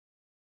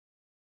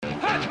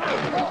What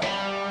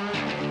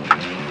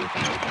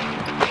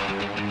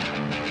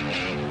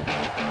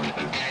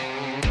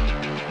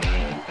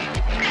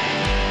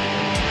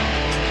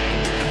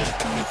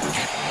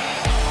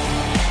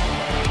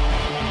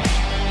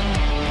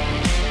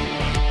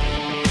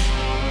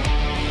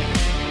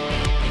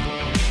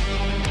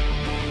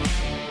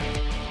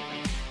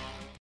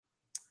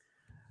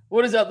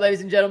is up,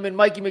 ladies and gentlemen?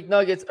 Mikey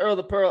McNuggets, Earl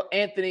the Pearl,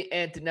 Anthony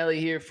Antonelli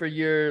here for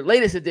your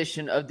latest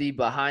edition of the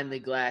Behind the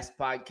Glass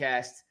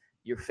podcast.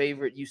 Your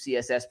favorite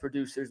UCSS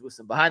producers with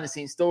some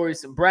behind-the-scenes stories,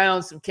 some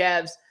Browns, some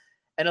Cavs,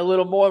 and a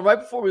little more. And right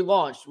before we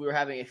launched, we were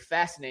having a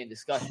fascinating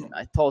discussion.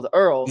 I told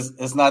Earl.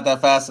 It's not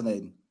that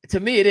fascinating. To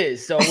me, it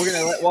is. So we're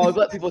going to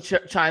let people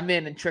chime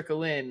in and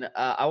trickle in.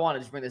 I want to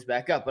just bring this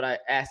back up. But I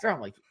asked her,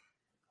 I'm like,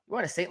 you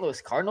want a St.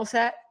 Louis Cardinals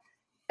hat?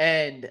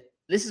 And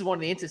this is one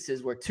of the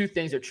instances where two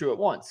things are true at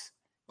once.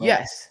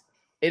 Yes,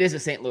 it is a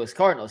St. Louis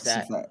Cardinals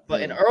hat,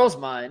 but in Earl's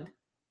mind,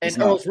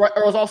 and Earl's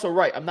also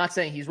right. I'm not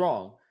saying he's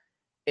wrong.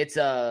 It's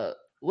a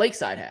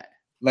Lakeside hat.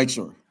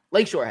 Lakeshore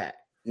hat.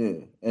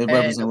 Yeah, it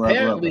represents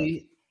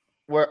apparently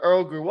where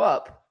Earl grew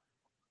up.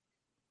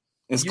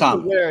 It's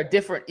common. Wear a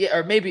different,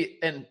 or maybe.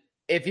 And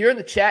if you're in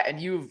the chat and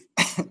you've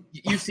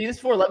seen this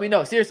before, let me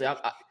know. Seriously,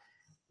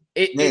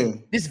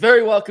 this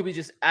very well could be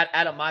just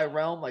out of my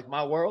realm, like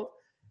my world.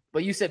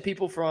 But you said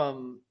people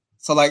from.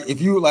 So, like, if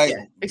you, like,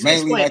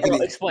 mainly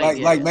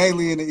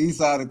mainly in the east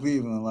side of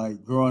Cleveland,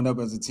 like, growing up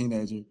as a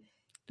teenager,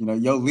 you know,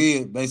 your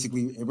lid,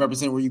 basically, it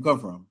represents where you come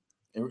from.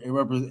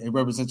 It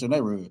represents your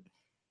neighborhood.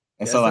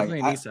 And so, like,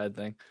 definitely an east side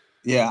thing.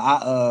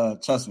 Yeah,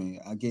 trust me,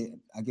 I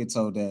get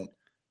told that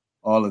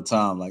all the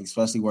time, like,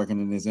 especially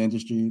working in this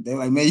industry. They're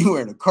like, man, you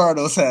wear the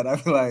Cardinals hat. I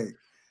feel like,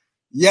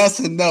 yes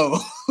and no.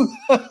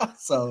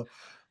 So,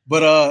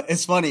 but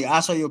it's funny.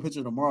 I'll show you a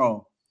picture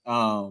tomorrow.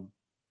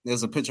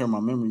 There's a picture of my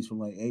memories from,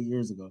 like, 8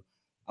 years ago.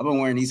 I've been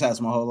wearing these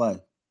hats my whole life,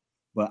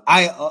 but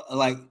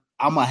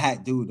I'm a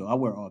hat dude though. I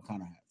wear all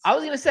kind of hats. I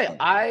was gonna say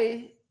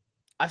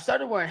I've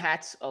started wearing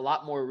hats a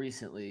lot more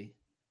recently.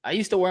 I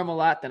used to wear them a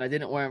lot, then I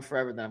didn't wear them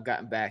forever. Then I've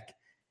gotten back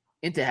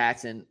into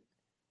hats, and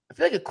I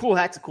feel like a cool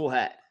hat's a cool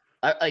hat.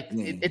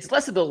 It's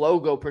less of the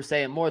logo per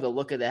se, and more the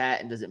look of the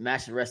hat, and does it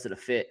match the rest of the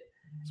fit?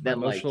 It's my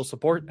emotional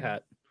support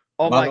hat.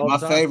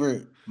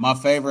 My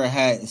favorite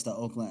hat is the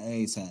Oakland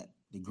A's hat,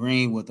 the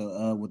green with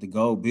the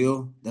gold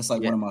bill. That's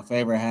like one of my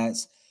favorite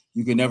hats.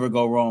 You can never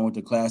go wrong with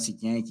the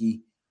classic Yankee.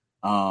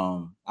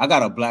 I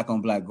got a black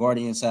on black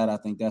Guardians hat. I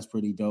think that's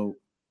pretty dope.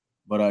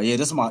 But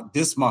this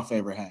is my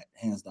favorite hat,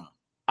 hands down.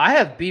 I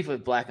have beef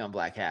with black on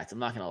black hats. I'm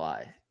not gonna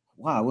lie.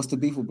 Wow, what's the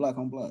beef with black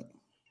on black?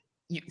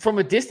 From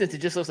a distance, it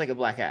just looks like a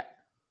black hat.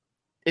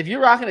 If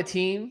you're rocking a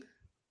team,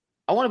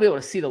 I want to be able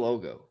to see the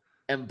logo.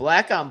 And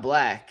black on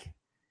black,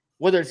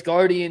 whether it's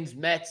Guardians,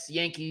 Mets,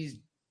 Yankees.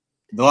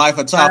 The life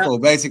of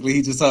Chapo, basically,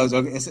 he just told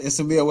you it's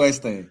a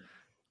Midwest thing.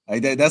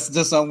 Like that's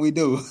just something we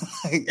do.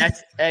 The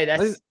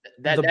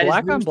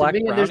black on black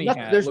brownie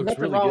hat there's looks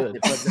nothing really wrong good. with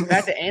it, but the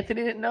fact that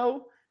Anthony didn't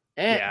know,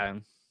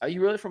 are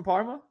you really from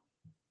Parma?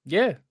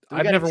 Yeah,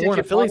 I've never worn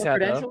a Phillies hat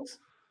though.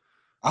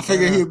 I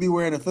figured he would be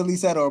wearing a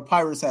Phillies hat or a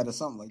Pirates hat or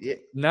something like that.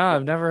 No,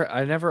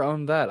 I never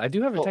owned that. I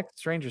do have a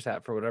Texas Rangers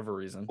hat for whatever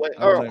reason.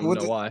 I don't even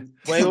know why.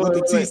 Wait.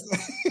 This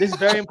is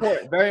very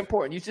important. Very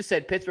important. You just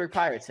said Pittsburgh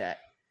Pirates hat.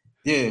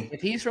 Yeah.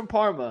 If he's from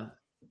Parma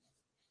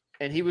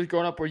and he was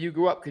growing up where you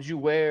grew up, could you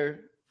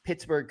wear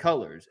Pittsburgh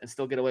colors and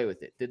still get away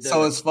with it?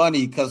 So it's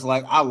funny because,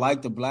 like, I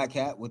like the black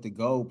hat with the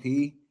gold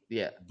P.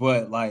 Yeah.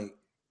 But, like,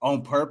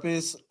 on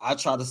purpose, I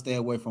try to stay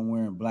away from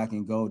wearing black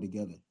and gold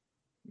together.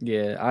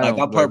 Yeah.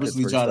 I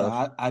purposely try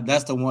to.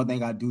 That's the one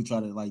thing I do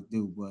try to, like,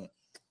 do. But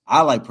I,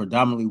 like,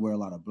 predominantly wear a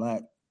lot of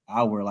black.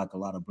 I wear, like, a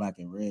lot of black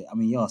and red. I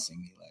mean, y'all see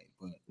me, like,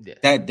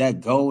 but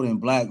that gold and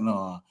black,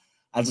 no,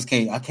 I just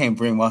can't. I can't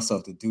bring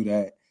myself to do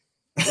that.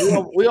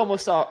 We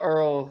almost saw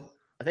Earl,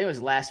 I think it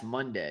was last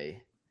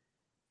Monday.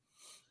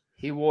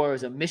 He wore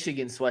a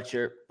Michigan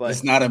sweatshirt, but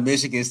it's not a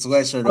Michigan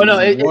sweatshirt. Oh no,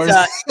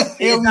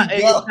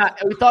 it's not.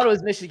 We thought it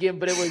was Michigan,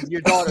 but it was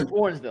your daughter's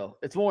Warrensville.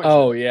 It's Warrensville.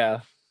 Oh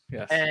yeah,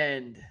 yes.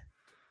 And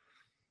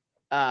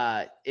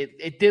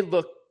it did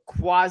look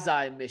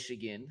quasi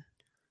Michigan,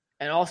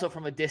 and also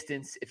from a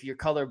distance, if you're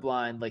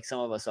colorblind like some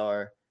of us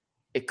are,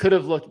 it could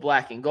have looked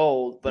black and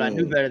gold, but I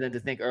knew better than to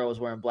think Earl was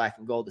wearing black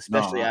and gold,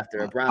 especially after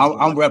a Browns.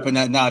 I'm repping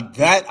that now.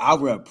 That I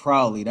rep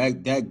proudly.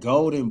 That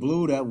gold and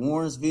blue, that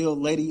Warrensville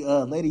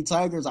Lady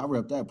Tigers, I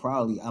rep that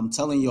proudly. I'm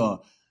telling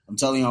y'all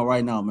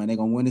right now, man, they're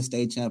gonna win the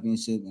state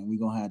championship, and we're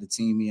gonna have the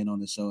team in on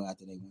the show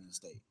after they win the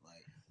state.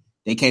 Like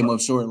they came up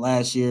short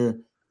last year.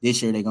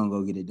 This year they're gonna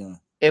go get it done.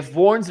 If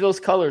Warrensville's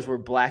colors were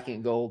black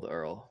and gold,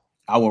 Earl,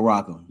 I will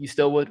rock them. You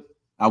still would?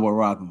 I will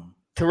rock them.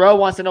 Terrell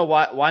wants to know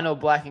why no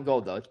black and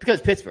gold though. It's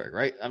because Pittsburgh,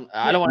 right?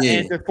 I don't want to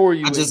answer for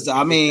you.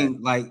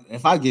 Like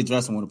if I get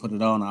dressed and want to put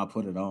it on, I'll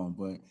put it on.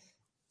 But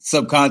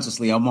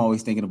subconsciously, I'm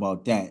always thinking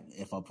about that.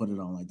 If I put it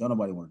on, like don't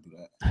nobody want to do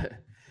that.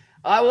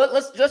 All right,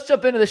 well, let's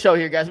jump into the show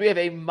here, guys. We have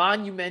a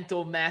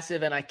monumental,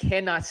 massive, and I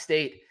cannot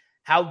state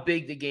how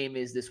big the game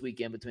is this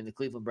weekend between the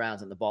Cleveland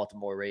Browns and the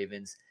Baltimore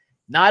Ravens.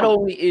 Not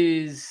only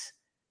is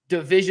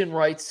division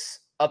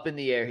rights up in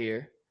the air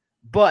here,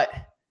 but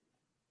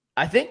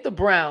I think the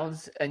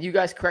Browns, and you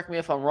guys correct me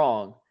if I'm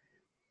wrong,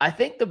 I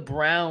think the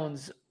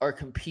Browns are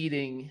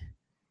competing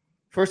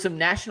for some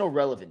national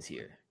relevance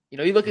here.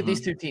 You look at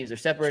these two teams, they're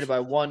separated by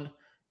one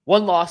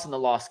loss in the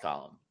loss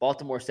column.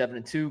 Baltimore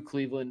 7-2,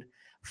 Cleveland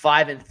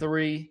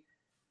 5-3.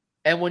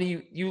 And when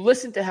you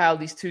listen to how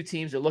these two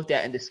teams are looked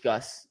at and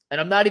discussed,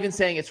 and I'm not even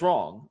saying it's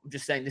wrong, I'm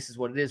just saying this is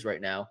what it is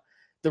right now.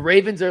 The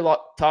Ravens are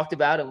talked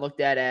about and looked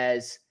at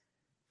as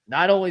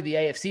not only the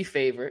AFC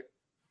favorite,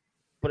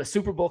 but a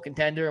Super Bowl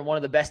contender and one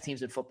of the best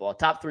teams in football, a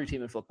top 3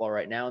 team in football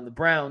right now. And the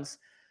Browns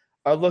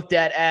are looked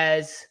at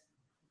as,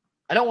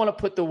 I don't want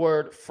to put the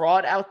word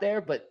fraud out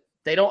there, but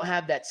they don't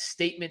have that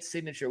statement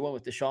signature win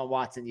with Deshaun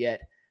Watson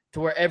yet to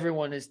where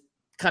everyone has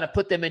kind of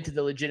put them into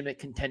the legitimate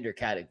contender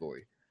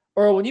category.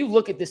 Or when you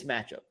look at this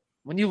matchup,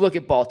 when you look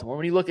at Baltimore,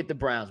 when you look at the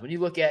Browns, when you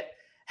look at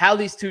how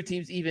these two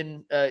teams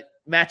even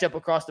match up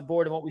across the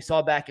board and what we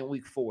saw back in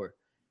week 4,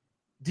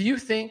 do you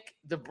think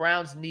the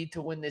Browns need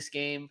to win this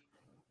game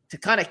to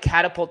kind of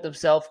catapult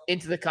themselves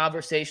into the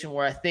conversation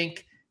where I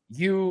think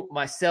you,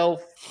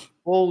 myself,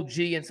 Bull,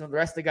 G, and some of the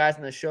rest of the guys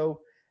on the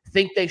show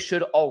think they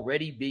should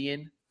already be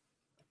in?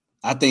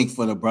 I think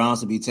for the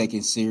Browns to be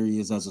taken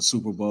serious as a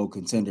Super Bowl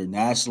contender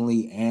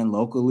nationally and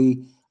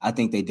locally, I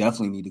think they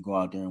definitely need to go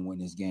out there and win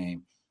this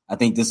game. I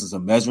think this is a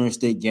measuring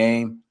stick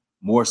game,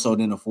 more so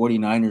than a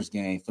 49ers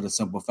game, for the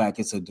simple fact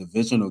it's a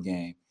divisional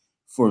game.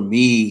 For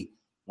me,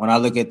 when I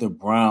look at the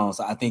Browns,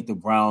 I think the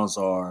Browns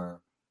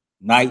are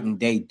night and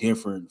day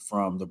different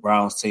from the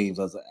Browns teams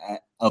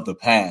of the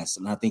past.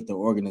 And I think the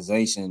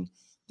organization,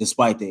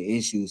 despite the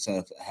issues,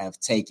 have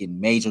taken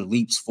major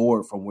leaps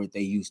forward from where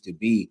they used to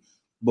be.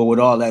 But with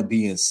all that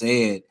being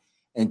said,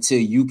 until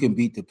you can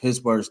beat the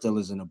Pittsburgh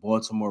Steelers and the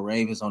Baltimore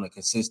Ravens on a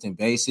consistent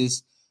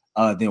basis,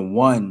 then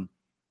one,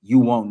 you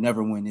won't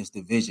never win this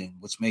division,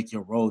 which make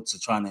your road to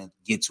trying to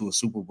get to a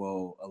Super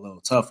Bowl a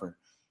little tougher.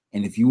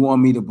 And if you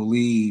want me to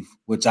believe,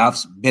 which I've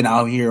been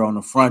out here on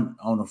the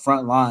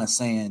front line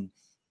saying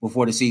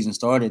before the season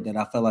started that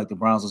I felt like the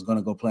Browns was going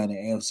to go play in the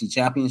AFC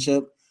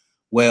Championship,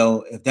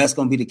 well, if that's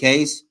going to be the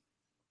case,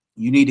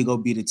 you need to go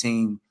beat a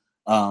team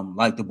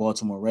like the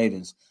Baltimore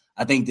Ravens.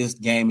 I think this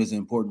game is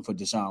important for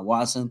Deshaun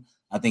Watson.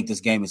 I think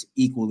this game is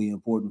equally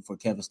important for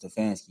Kevin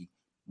Stefanski.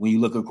 When you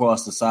look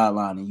across the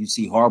sideline and you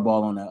see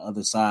Harbaugh on the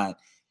other side,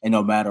 and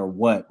no matter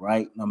what,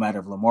 right? No matter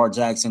if Lamar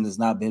Jackson has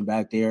not been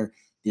back there,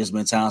 there's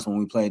been times when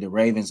we played the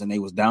Ravens and they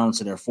was down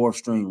to their 4th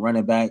string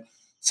running back.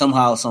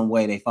 Somehow, some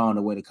way, they found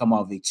a way to come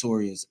out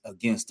victorious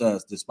against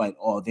us despite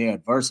all their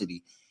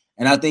adversity.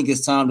 And I think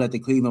it's time that the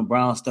Cleveland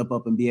Browns step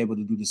up and be able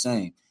to do the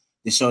same,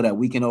 to show that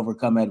we can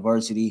overcome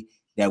adversity,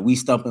 that we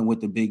stumping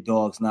with the big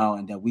dogs now,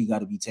 and that we got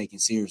to be taken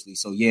seriously.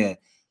 So, yeah,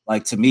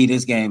 like to me,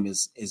 this game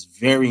is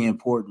very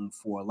important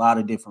for a lot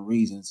of different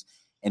reasons.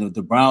 And if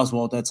the Browns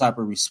want that type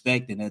of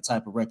respect and that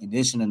type of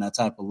recognition and that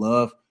type of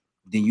love,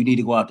 then you need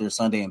to go out there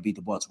Sunday and beat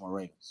the Baltimore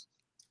Ravens.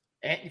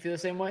 Ant, you feel the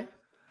same way?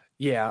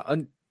 Yeah.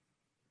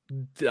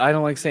 I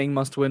don't like saying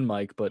must win,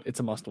 Mike, but it's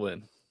a must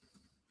win.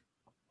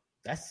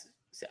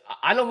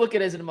 I don't look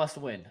at it as a must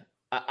win.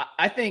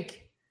 I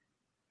think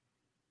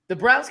the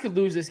Browns could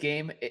lose this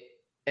game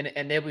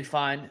and they'll be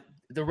fine.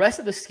 The rest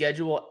of the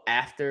schedule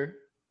after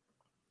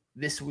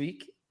this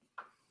week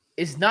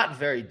is not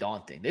very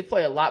daunting. They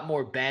play a lot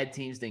more bad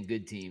teams than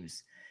good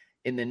teams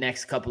in the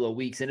next couple of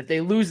weeks. And if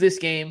they lose this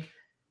game,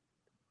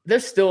 they're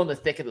still in the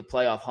thick of the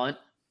playoff hunt.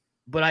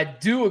 But I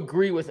do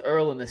agree with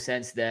Earl in the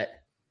sense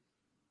that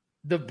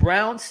the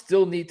Browns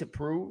still need to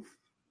prove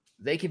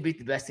they can beat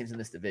the best teams in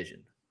this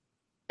division.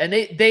 And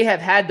they have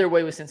had their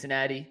way with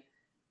Cincinnati.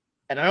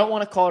 And I don't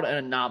want to call it an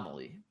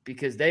anomaly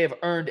because they have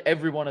earned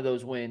every one of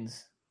those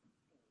wins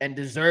and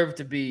deserve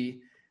to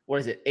be,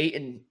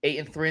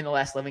 8-3 in the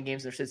last 11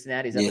 games for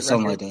Cincinnati? Is that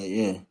something like that,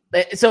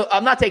 yeah. So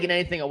I'm not taking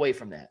anything away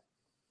from that.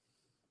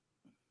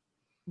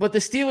 But the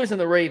Steelers and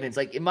the Ravens,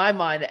 like in my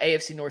mind, the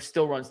AFC North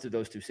still runs through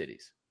those two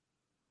cities.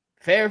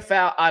 Fair,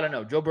 foul, I don't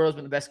know. Joe Burrow's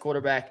been the best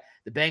quarterback.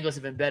 The Bengals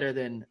have been better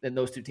than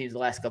those two teams the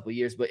last couple of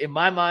years. But in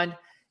my mind,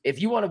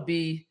 if you want to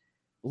be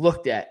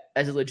looked at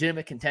as a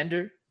legitimate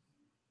contender,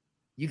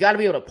 you got to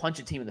be able to punch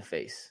a team in the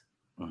face.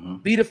 Mm-hmm.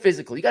 Beat a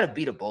physical. You got to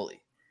beat a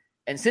bully.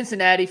 And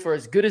Cincinnati, for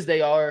as good as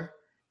they are,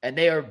 and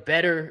they are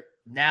better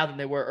now than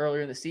they were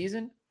earlier in the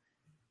season,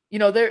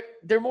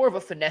 they're more of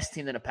a finesse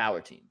team than a power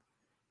team.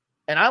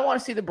 And I want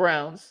to see the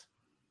Browns,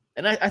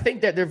 and I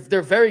think that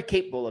they're very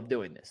capable of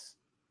doing this.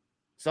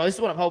 So this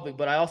is what I'm hoping,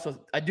 but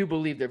I do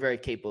believe they're very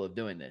capable of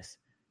doing this.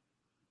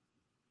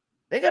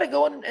 They got to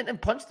go in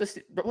and punch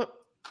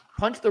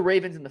the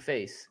Ravens in the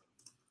face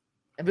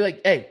and be like,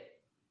 hey,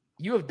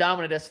 you have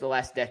dominated us for the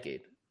last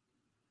decade,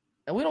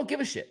 and we don't give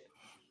a shit.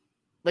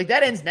 Like,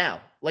 that ends now.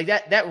 Like,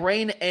 that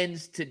reign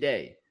ends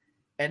today.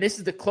 And this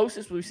is the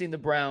closest we've seen the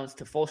Browns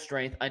to full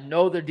strength. I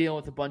know they're dealing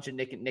with a bunch of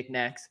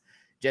knickknacks.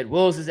 Jed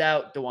Wills is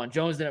out. DeJuan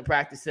Jones didn't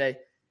practice today.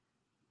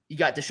 You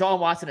got Deshaun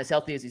Watson as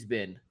healthy as he's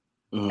been.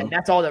 Mm-hmm. And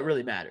that's all that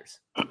really matters.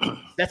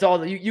 That's all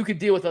that you could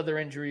deal with other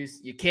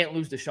injuries. You can't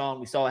lose Deshaun.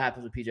 We saw what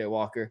happens with PJ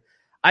Walker.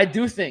 I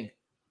do think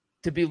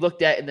to be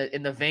looked at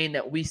in the vein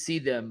that we see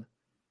them,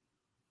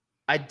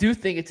 I do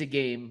think it's a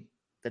game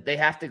that they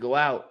have to go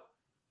out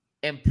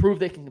and prove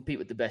they can compete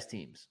with the best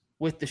teams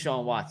with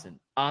Deshaun Watson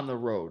on the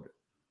road.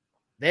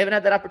 They haven't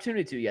had that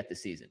opportunity to yet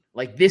this season.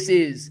 Like this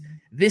is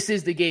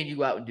the game you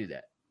go out and do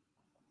that.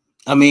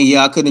 I mean,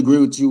 yeah, I couldn't agree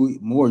with you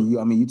more.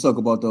 You talk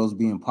about those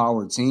being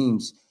power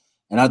teams,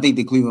 and I think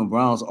the Cleveland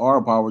Browns are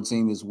a power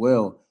team as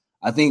well.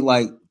 I think,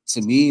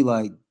 to me,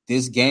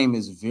 this game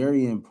is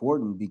very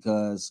important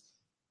because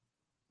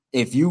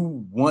if you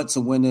want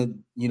to win it,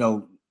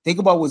 think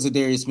about what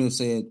Zadarius Smith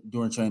said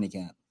during training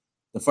camp.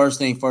 The first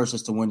thing first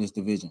is to win this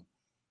division.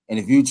 And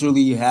if you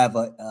truly have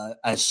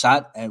a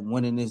shot at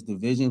winning this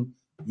division,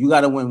 you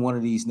got to win one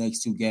of these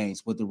next two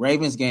games. With the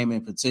Ravens game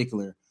in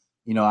particular,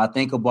 I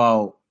think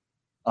about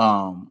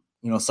some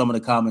of the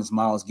comments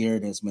Myles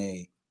Garrett has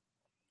made.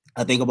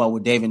 I think about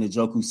what David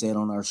Njoku said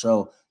on our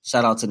show.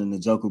 Shout out to the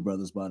Njoku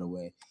brothers, by the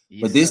way.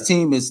 Yes, but this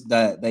team is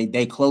that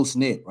they close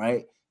knit,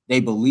 right? They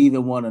believe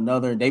in one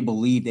another. They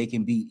believe they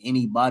can beat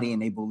anybody,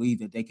 and they believe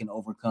that they can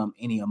overcome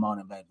any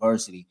amount of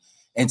adversity.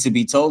 And to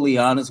be totally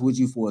honest with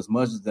you, for as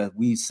much as that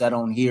we sat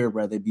on here,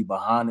 whether it be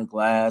behind the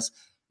glass,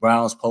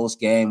 Browns post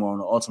game, or on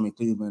the Ultimate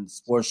Cleveland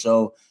Sports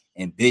Show,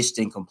 and bitched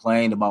and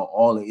complained about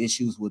all the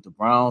issues with the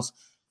Browns,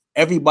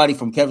 everybody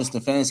from Kevin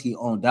Stefanski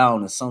on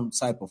down in some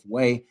type of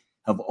way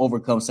have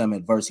overcome some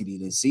adversity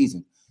this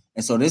season.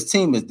 And so this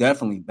team is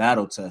definitely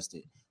battle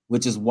tested,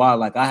 which is why,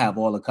 I have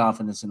all the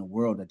confidence in the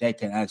world that they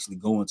can actually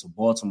go into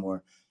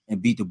Baltimore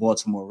and beat the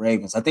Baltimore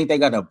Ravens. I think they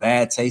got a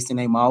bad taste in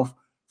their mouth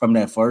from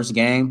that first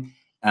game.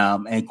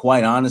 And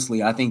quite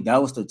honestly, I think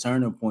that was the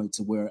turning point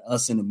to where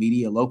us in the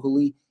media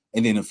locally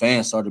and then the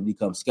fans started to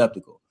become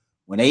skeptical.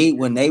 When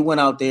they went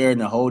out there and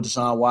the whole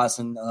Deshaun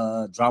Watson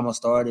drama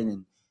started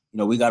and,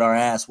 we got our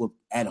ass whooped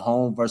at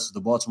home versus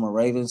the Baltimore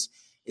Ravens,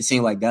 it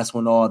seemed like that's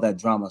when all that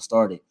drama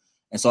started.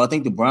 And so I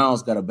think the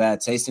Browns got a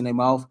bad taste in their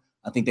mouth.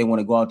 I think they want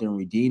to go out there and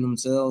redeem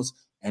themselves.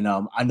 And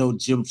I know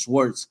Jim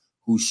Schwartz,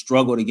 who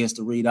struggled against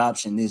the read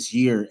option this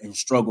year and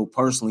struggled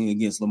personally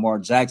against Lamar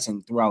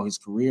Jackson throughout his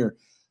career,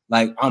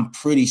 I'm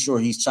pretty sure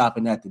he's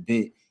chopping at the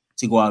bit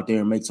to go out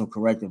there and make some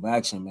corrective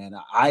action, man.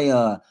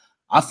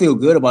 I feel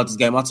good about this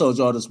game. I told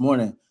y'all this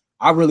morning,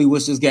 I really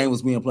wish this game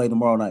was being played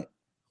tomorrow night.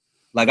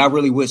 I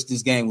really wish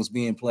this game was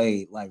being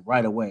played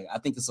right away. I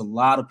think it's a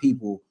lot of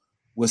people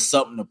with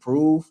something to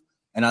prove,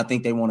 and I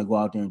think they want to go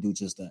out there and do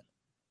just that.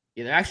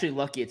 Yeah, they're actually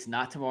lucky it's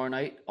not tomorrow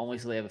night, only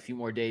so they have a few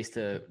more days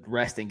to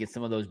rest and get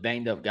some of those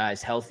banged up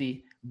guys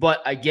healthy.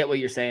 But I get what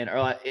you're saying,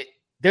 Earl.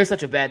 There's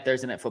such a bad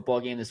Thursday night football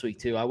game this week,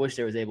 too. I wish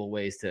there was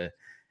ways to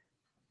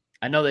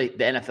 – I know the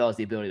NFL has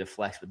the ability to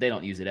flex, but they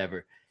don't use it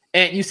ever.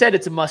 And you said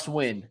it's a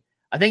must-win.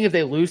 I think if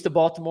they lose to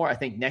Baltimore, I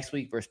think next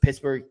week versus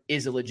Pittsburgh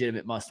is a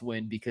legitimate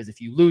must-win because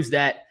if you lose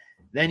that,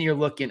 then you're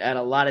looking at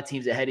a lot of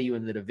teams ahead of you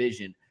in the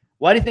division.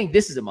 Why do you think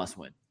this is a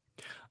must-win?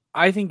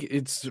 I think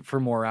it's for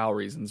morale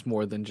reasons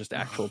more than just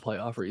actual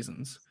playoff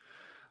reasons.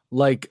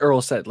 Like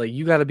Earl said,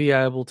 you got to be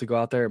able to go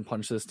out there and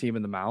punch this team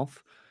in the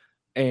mouth.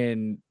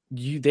 And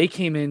they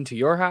came into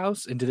your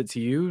house and did it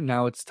to you.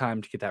 Now it's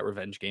time to get that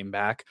revenge game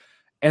back.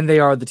 And they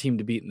are the team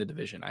to beat in the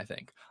division, I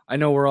think. I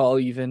know we're all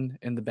even,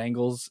 and the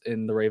Bengals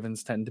and the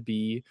Ravens tend to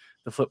be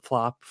the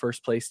flip-flop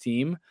first-place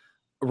team.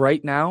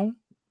 Right now,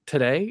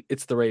 today,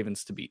 it's the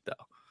Ravens to beat, though.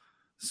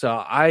 So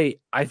I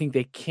think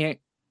they can't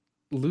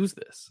lose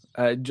this.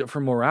 For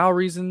morale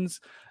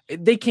reasons,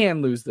 they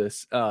can lose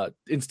this and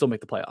still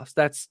make the playoffs.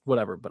 That's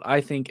whatever. But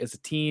I think as a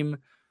team,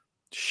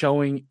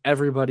 showing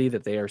everybody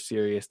that they are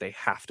serious, they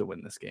have to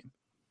win this game.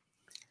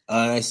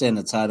 I said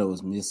the title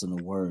was missing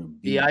the word.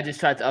 Yeah, I just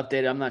tried to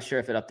update it. I'm not sure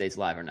if it updates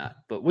live or not,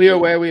 but we are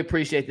aware. We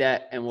appreciate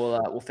that, and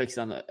we'll fix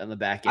it on the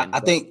back end. I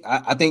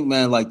think,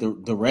 man,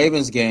 the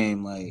Ravens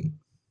game,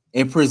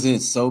 it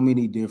presents so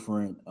many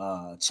different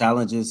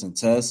challenges and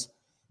tests,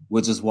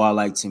 which is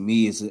why, to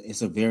me,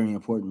 it's a very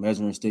important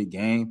measuring stick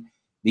game.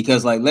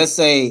 Because, let's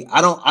say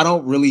I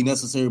don't really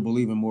necessarily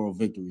believe in moral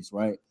victories,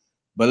 right?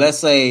 But let's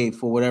say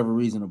for whatever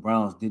reason the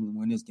Browns didn't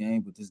win this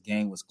game, but this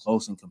game was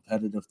close and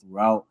competitive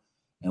throughout.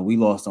 And we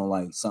lost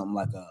on something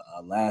like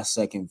a last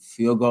second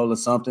field goal or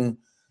something,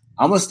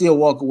 I'm going to still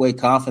walk away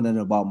confident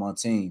about my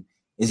team.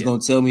 It's going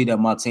to tell me that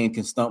my team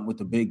can stump with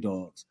the big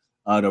dogs.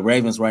 The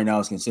Ravens right now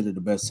is considered the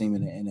best team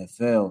in the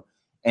NFL.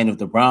 And if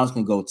the Browns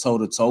can go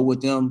toe-to-toe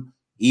with them,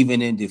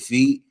 even in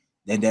defeat,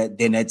 then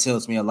that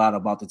tells me a lot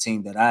about the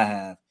team that I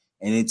have.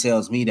 And it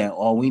tells me that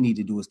all we need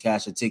to do is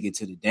cash a ticket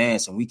to the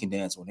dance, and we can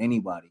dance with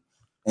anybody.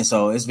 And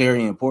so it's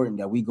very important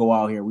that we go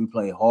out here, we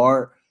play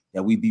hard,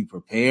 that we be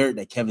prepared,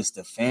 that Kevin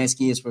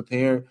Stefanski is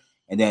prepared,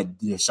 and that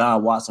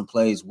Deshaun Watson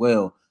plays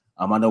well.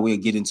 I know we'll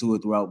get into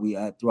it throughout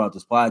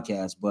this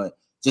podcast, but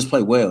just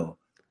play well.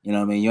 You know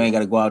what I mean? You ain't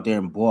got to go out there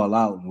and ball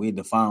out, and we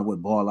define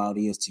what ball out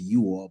is to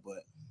you all.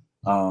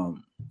 But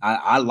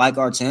I like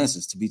our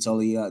chances, to be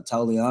totally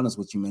honest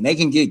with you, man. They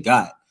can get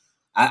got.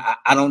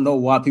 I don't know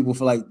why people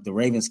feel like the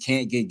Ravens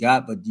can't get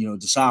got, but,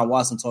 Deshaun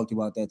Watson talked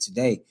about that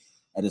today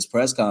at his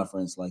press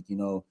conference.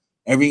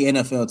 Every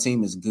NFL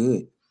team is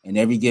good. And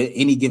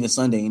any given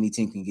Sunday, any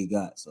team can get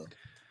got. So,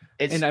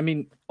 And I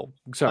mean,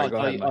 sorry, go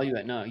ahead. You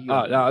went. No,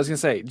 I was going to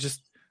say,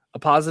 just a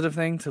positive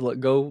thing to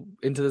go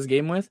into this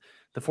game with.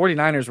 The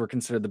 49ers were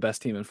considered the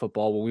best team in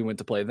football when we went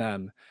to play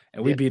them,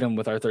 and we beat them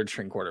with our third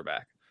string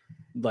quarterback.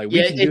 Like,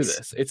 we can do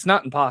this. It's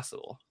not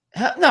impossible.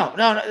 No.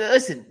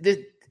 Listen,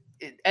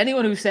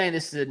 anyone who's saying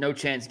this is a no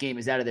chance game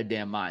is out of their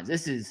damn minds.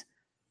 This is,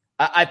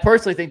 I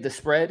personally think the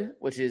spread,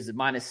 which is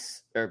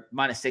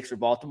 -6 for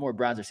Baltimore,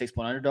 Browns are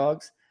 6-point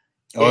underdogs.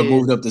 Oh, it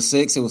moved up to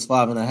 6. It was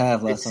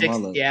 5.5 last time I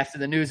looked. Yeah, after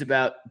the news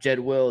about Jed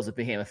Wills, it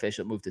became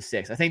official. It moved to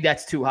 6. I think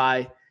that's too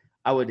high.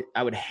 I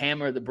would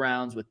hammer the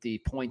Browns with the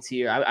points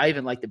here. I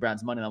even like the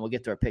Browns money line. We'll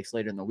get to our picks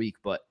later in the week,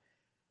 but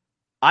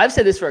I've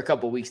said this for a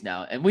couple of weeks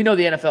now, and we know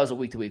the NFL is a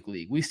week-to-week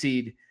league. We've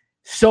seen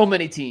so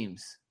many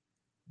teams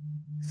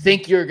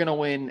think you're going to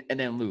win and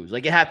then lose.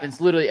 Like, it happens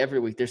literally every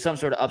week. There's some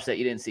sort of upset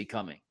you didn't see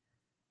coming.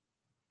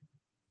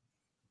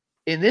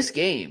 In this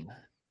game,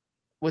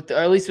 or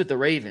at least with the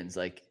Ravens,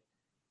 like,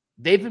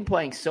 they've been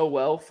playing so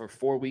well for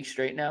 4 weeks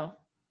straight now.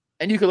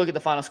 And you could look at the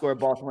final score of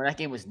Baltimore. That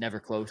game was never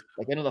close.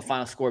 Like, I know the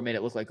final score made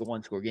it look like a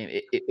one-score game.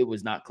 It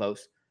was not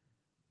close.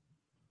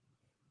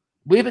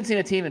 We haven't seen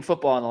a team in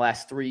football in the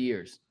last 3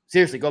 years.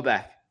 Seriously, go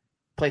back.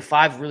 Play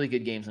 5 really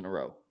good games in a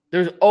row.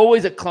 There's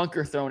always a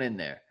clunker thrown in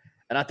there.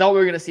 And I thought we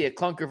were going to see a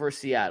clunker versus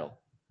Seattle.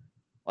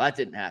 Well, that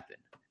didn't happen.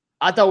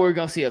 I thought we were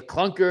going to see a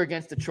clunker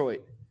against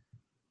Detroit.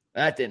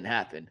 That didn't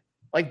happen.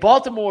 Like,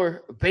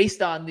 Baltimore,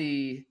 based on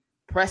the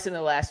precedent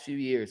of the last few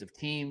years of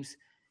teams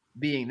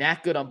being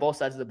that good on both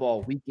sides of the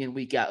ball week in,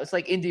 week out. It's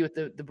like Indy with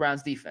the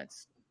Browns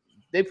defense.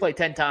 They play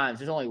 10 times.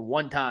 There's only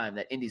one time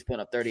that Indy's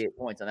putting up 38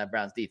 points on that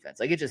Browns defense.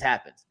 Like, it just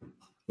happens.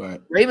 Right.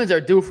 Ravens are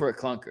due for a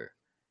clunker.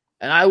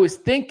 And I was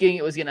thinking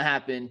it was going to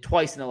happen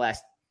twice in the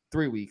last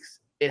 3 weeks.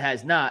 It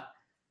has not.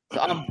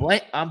 So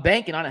I'm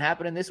banking on it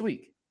happening this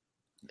week.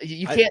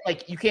 You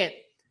can't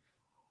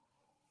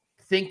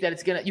think that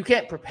it's going to – you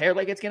can't prepare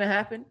like it's going to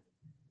happen.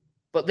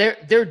 But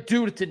they're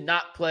due to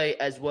not play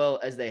as well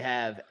as they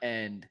have,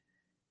 and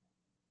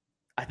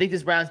I think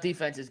this Browns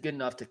defense is good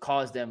enough to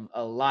cause them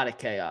a lot of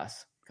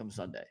chaos come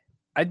Sunday.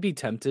 I'd be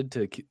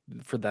tempted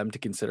for them to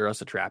consider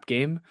us a trap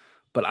game,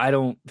 but I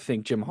don't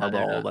think John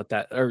Harbaugh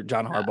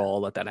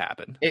will let that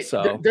happen.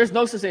 There's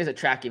no such thing as a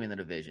trap game in the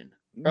division.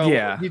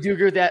 Yeah, you do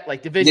agree with that?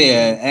 Like, division.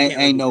 Yeah,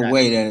 ain't no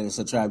way that it's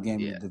a trap game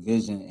in the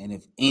division, and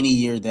if any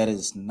year that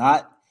is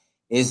not.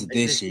 It's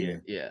this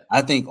year. Yeah.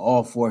 I think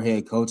all 4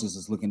 head coaches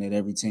is looking at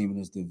every team in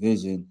this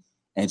division.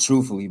 And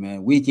truthfully,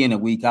 man, week in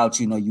and week out,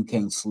 you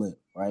can't slip,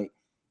 right?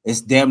 It's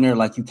damn near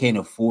like you can't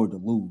afford to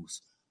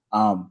lose.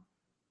 I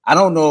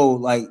don't know,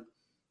 like,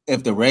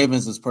 if the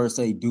Ravens is per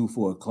se due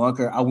for a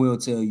clunker. I will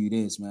tell you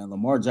this, man.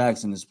 Lamar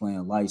Jackson is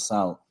playing lights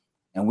out.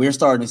 And we're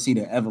starting to see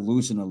the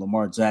evolution of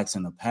Lamar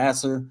Jackson, a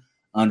passer,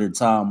 under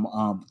Todd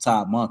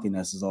Monken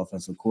as his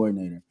offensive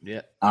coordinator.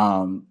 Yeah.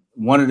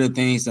 One of the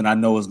things that I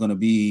know is going to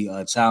be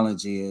a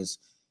challenge is,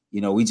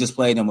 we just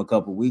played him a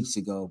couple weeks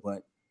ago,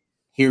 but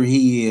here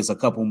he is a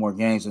couple more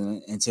games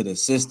into the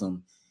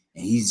system,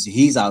 and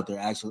he's out there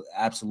actually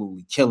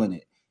absolutely killing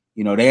it.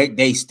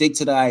 They stick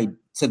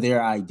to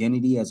their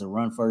identity as a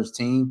run-first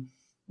team,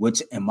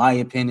 which, in my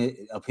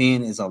opinion,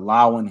 is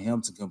allowing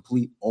him to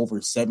complete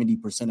over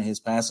 70% of his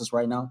passes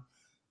right now.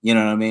 You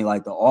know what I mean?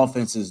 Like, the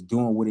offense is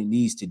doing what it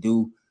needs to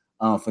do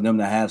for them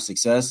to have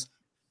success.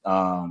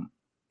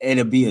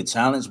 It'll be a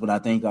challenge, but I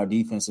think our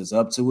defense is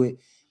up to it.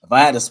 If I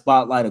had to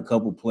spotlight a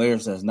couple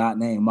players that's not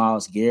named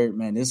Myles Garrett,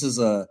 man, this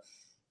is I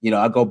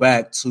go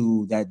back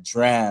to that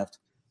draft,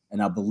 and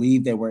I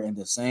believe they were in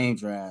the same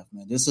draft,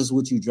 man. This is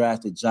what you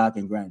drafted Jock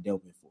and Grant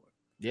Delpit for.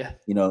 Yeah.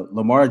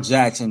 Lamar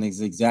Jackson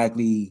is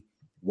exactly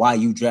why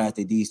you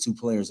drafted these 2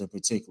 players in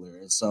particular.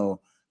 And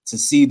so to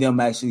see them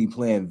actually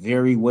playing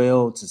very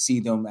well, to see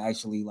them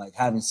actually, like,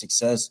 having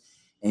success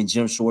in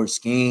Jim Short's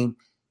scheme,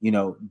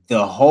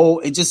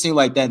 it just seemed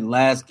like that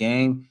last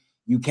game,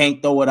 you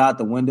can't throw it out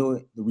the window.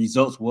 The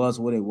results was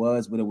what it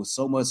was, but it was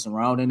so much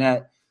surrounding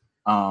that.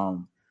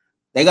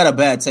 They got a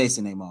bad taste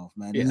in their mouth,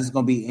 man. Yeah. This is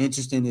going to be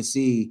interesting to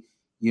see,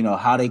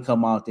 how they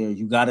come out there.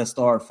 You got to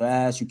start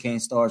fast. You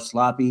can't start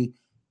sloppy.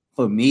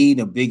 For me,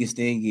 the biggest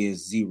thing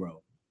is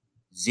zero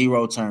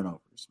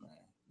turnovers, man.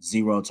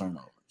 0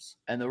 turnovers.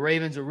 And the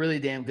Ravens are really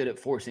damn good at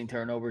forcing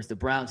turnovers. The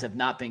Browns have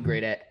not been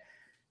great at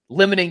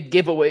limiting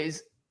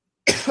giveaways.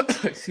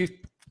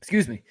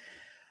 Excuse me,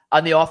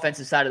 on the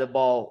offensive side of the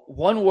ball.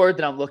 One word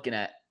that I'm looking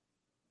at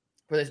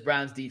for this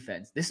Browns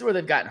defense, this is where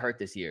they've gotten hurt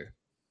this year.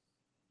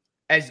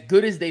 As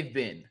good as they've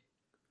been,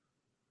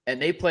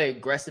 and they play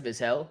aggressive as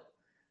hell,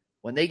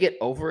 when they get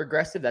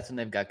over-aggressive, that's when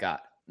they've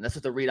got. And that's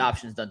what the read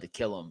option's done to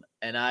kill them.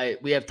 And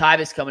we have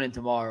Tyvis coming in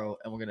tomorrow,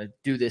 and we're going to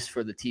do this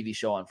for the TV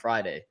show on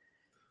Friday.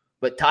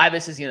 But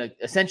Tyvis is going to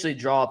essentially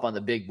draw up on the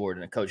big board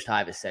in a Coach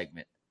Tyvis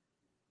segment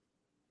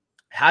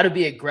how to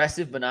be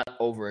aggressive but not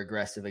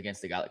over-aggressive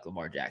against a guy like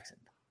Lamar Jackson.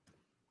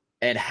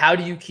 And how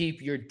do you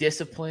keep your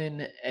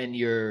discipline and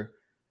your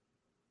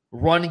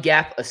run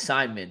gap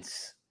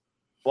assignments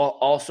while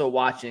also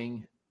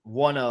watching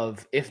one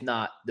of, if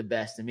not the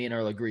best, and me and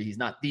Earl agree, he's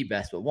not the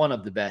best, but one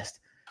of the best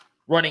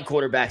running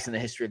quarterbacks in the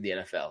history of the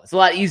NFL. It's a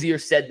lot easier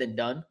said than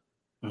done.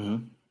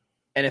 Mm-hmm.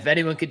 And if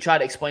anyone could try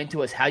to explain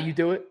to us how you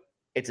do it,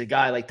 it's a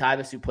guy like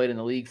Tyvis who played in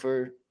the league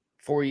for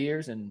 4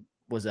 years and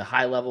was a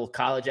high-level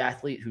college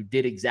athlete who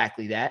did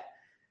exactly that.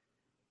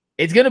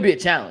 It's going to be a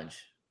challenge.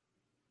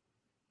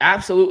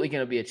 Absolutely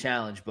going to be a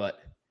challenge, but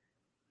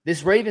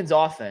this Ravens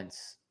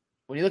offense,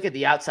 when you look at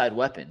the outside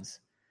weapons,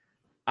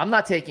 I'm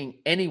not taking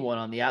anyone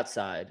on the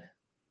outside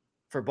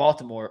for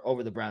Baltimore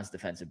over the Browns'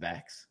 defensive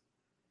backs.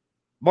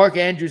 Mark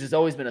Andrews has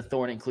always been a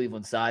thorn in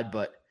Cleveland's side,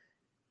 but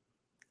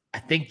I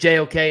think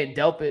JOK and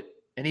Delpit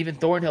and even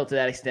Thornhill to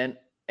that extent,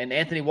 and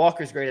Anthony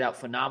Walker's graded out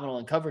phenomenal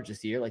in coverage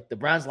this year. Like the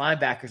Browns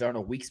linebackers aren't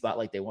a weak spot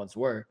like they once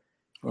were.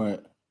 Right.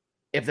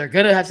 If they're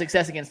going to have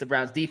success against the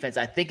Browns defense,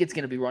 I think it's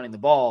going to be running the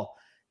ball.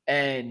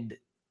 And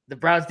the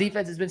Browns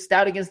defense has been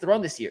stout against the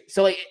run this year.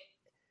 So I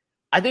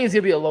think it's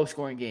going to be a low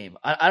scoring game.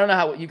 I don't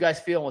know what you guys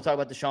feel. And we'll talk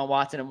about Deshaun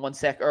Watson in 1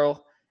 sec,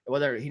 Earl,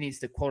 whether he needs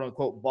to quote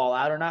unquote ball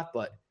out or not.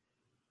 But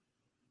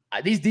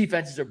these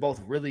defenses are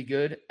both really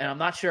good. And I'm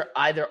not sure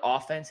either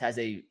offense has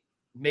a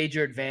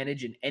major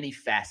advantage in any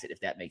facet,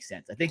 if that makes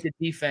sense. I think the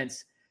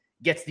defense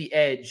gets the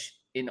edge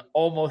in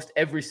almost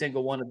every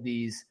single one of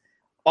these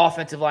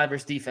offensive line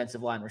versus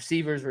defensive line,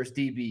 receivers versus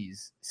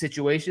DBs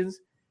situations.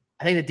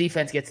 I think the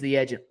defense gets the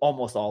edge in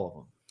almost all of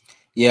them.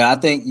 Yeah, I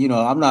think,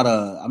 I'm not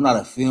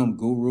a film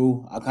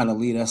guru. I kind of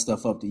leave that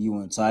stuff up to you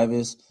and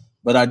Tyvis,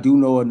 but I do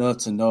know enough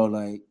to know,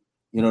 like,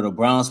 the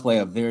Browns play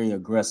a very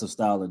aggressive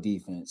style of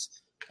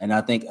defense. And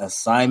I think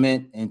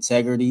assignment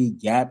integrity,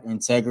 gap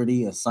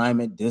integrity,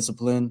 assignment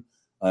discipline,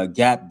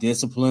 gap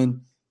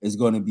discipline is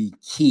going to be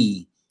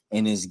key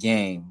in this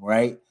game,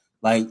 right?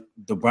 Like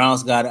the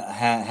Browns got to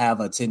have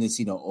a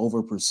tendency to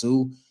over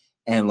pursue,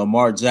 and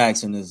Lamar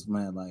Jackson is,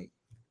 man, like,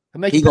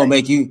 he gonna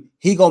make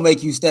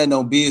you stand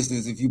on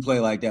business if you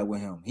play like that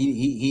with him.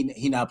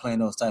 He not playing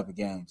those type of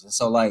games. And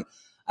so, like,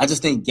 I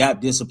just think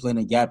gap discipline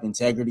and gap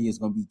integrity is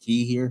gonna be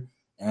key here.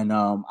 And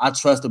I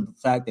trust the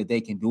fact that they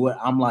can do it.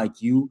 I'm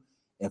like you.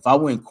 If I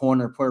went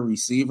corner per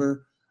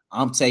receiver,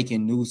 I'm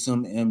taking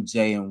Newsome,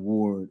 MJ, and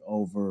Ward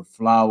over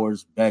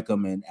Flowers,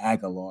 Beckham, and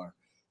Aguilar.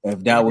 If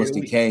that was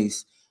the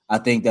case, I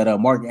think that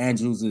Mark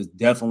Andrews is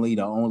definitely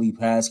the only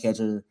pass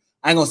catcher.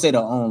 I ain't going to say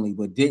the only,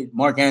 but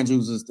Mark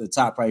Andrews is the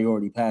top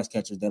priority pass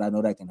catcher that I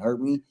know that can hurt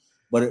me.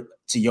 But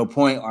to your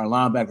point, our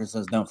linebackers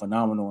has done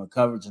phenomenal in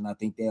coverage, and I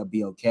think they'll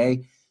be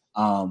okay.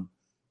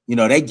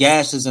 They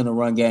gashed us in the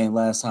run game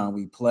last time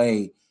we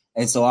played,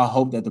 and so I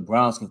hope that the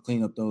Browns can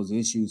clean up those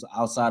issues.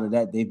 Outside of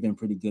that, they've been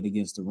pretty good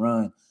against the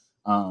run.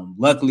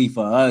 Luckily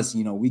for us,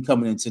 we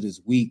coming into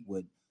this week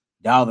with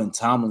Dalvin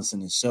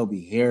Tomlinson and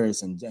Shelby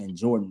Harris and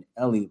Jordan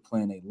Elliott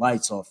playing their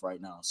lights off right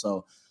now.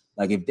 So,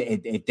 like,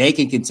 if they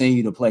can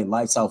continue to play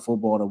lights out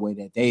football the way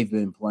that they've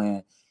been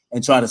playing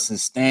and try to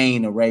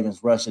sustain the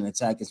Ravens' rushing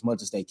attack as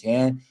much as they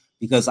can,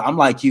 because I'm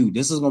like you,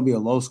 this is going to be a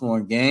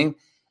low-scoring game,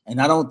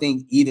 and I don't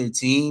think either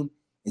team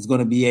is going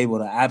to be able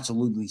to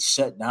absolutely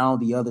shut down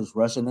the other's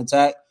rushing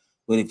attack.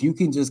 But if you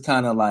can just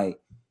kind of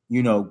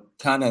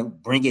kind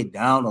of bring it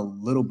down a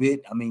little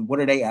bit. I mean, what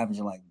are they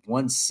averaging? Like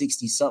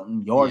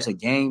 160-something yards a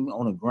game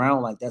on the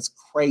ground? Like, that's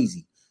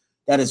crazy.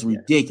 That is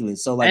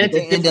ridiculous. So, like, and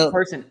it's a different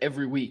person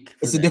every week.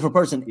 It's a different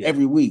person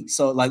every week.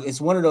 So, like, it's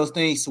one of those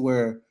things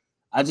where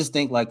I just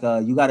think, like,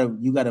 you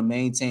gotta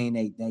maintain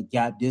that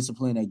gap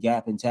discipline, that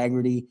gap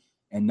integrity,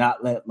 and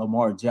not let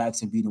Lamar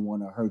Jackson be the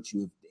one to hurt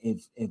you.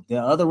 If the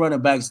other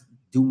running backs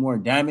do more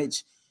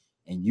damage,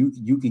 and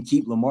you can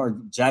keep Lamar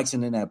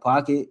Jackson in that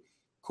pocket,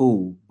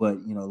 cool.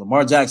 But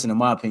Lamar Jackson, in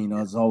my opinion,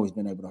 has always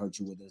been able to hurt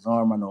you with his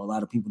arm. I know a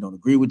lot of people don't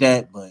agree with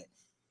that, but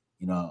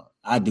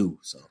I do.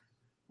 So.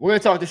 We're going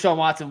to talk to Deshaun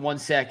Watson 1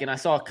 second. I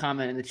saw a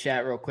comment in the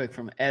chat real quick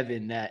from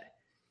Evan that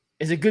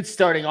is a good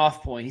starting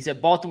off point. He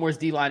said Baltimore's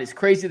D-line is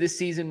crazy this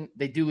season.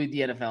 They do lead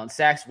the NFL in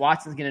sacks.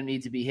 Watson's going to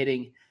need to be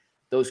hitting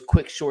those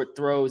quick, short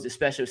throws,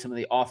 especially with some of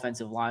the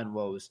offensive line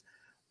woes.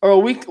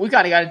 Earl, we kind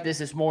of got into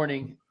this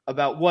morning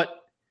about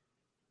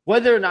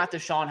whether or not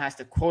Deshaun has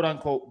to,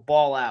 quote-unquote,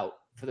 ball out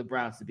for the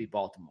Browns to beat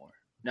Baltimore.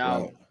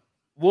 Now,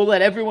 We'll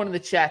let everyone in the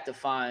chat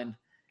define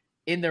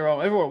in their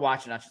own – everyone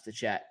watching, not just the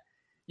chat.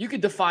 You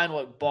could define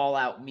what ball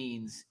out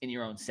means in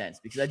your own sense,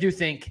 because I do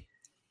think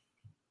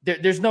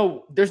there's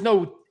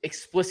no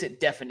explicit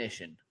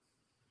definition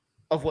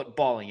of what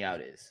balling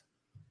out is.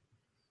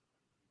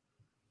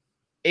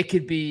 It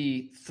could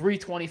be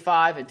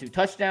 325 and 2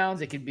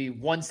 touchdowns. It could be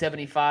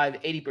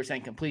 175,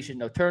 80% completion,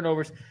 no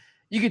turnovers.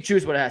 You could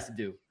choose what it has to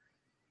do.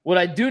 What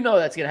I do know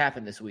that's going to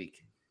happen this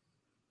week,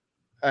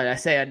 and I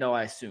say I know,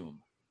 I assume,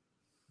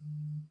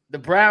 the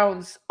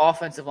Browns'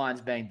 offensive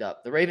line's banged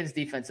up. The Ravens'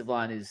 defensive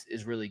line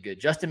is really good.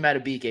 Justin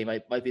Madubuike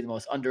might be the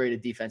most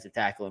underrated defensive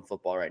tackle in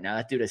football right now.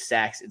 That dude has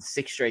sacks in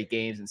 6 straight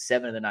games and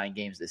 7 of the 9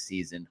 games this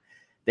season.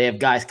 They have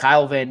guys,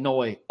 Kyle Van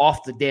Noy,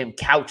 off the damn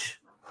couch,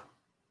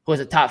 who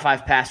has a top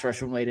 5 pass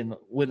rush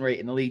win rate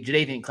in the league.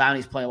 Jadeveon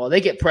Clowney's playing well.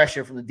 They get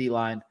pressure from the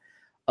D-line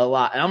a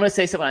lot. And I'm going to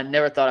say something I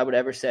never thought I would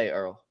ever say,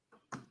 Earl.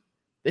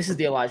 This is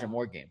the Elijah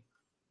Moore game.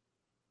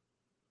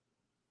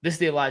 This is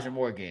the Elijah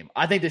Moore game.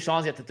 I think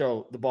Deshaun's got to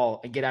throw the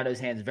ball and get out of his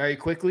hands very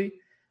quickly,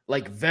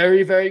 like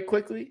very, very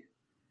quickly.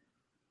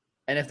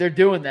 And if they're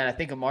doing that, I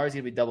think Amari's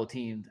going to be double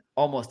teamed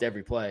almost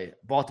every play.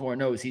 Baltimore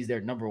knows he's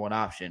their number one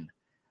option.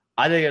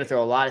 I think they're going to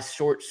throw a lot of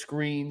short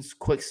screens,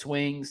 quick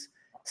swings,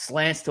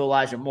 slants to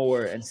Elijah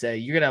Moore and say,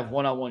 you're going to have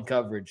one-on-one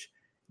coverage.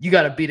 You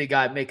got to beat a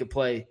guy, make a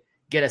play,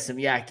 get us some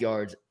yak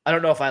yards. I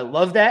don't know if I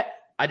love that.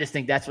 I just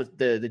think that's what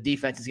the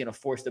defense is going to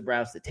force the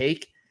Browns to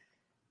take.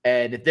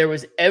 And if there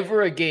was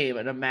ever a game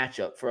and a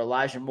matchup for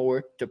Elijah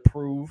Moore to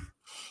prove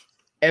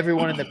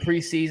everyone in the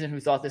preseason who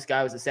thought this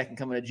guy was the second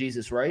coming of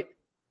Jesus, right?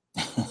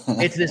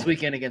 It's this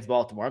weekend against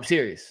Baltimore. I'm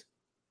serious.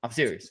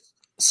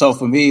 So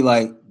for me,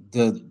 like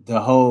the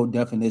whole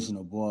definition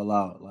of ball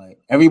out, like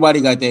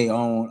everybody got their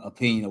own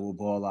opinion of what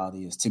ball out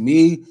is. To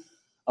me,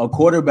 a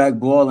quarterback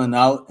balling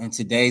out in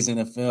today's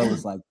NFL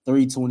is like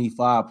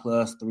 325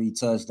 plus 3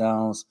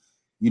 touchdowns.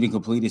 You done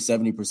completed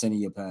 70% of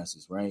your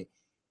passes, right?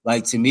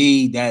 Like to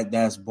me,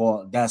 that's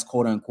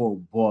quote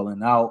unquote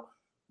balling out.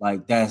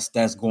 Like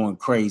that's going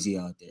crazy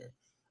out there.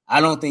 I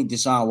don't think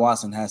Deshaun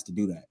Watson has to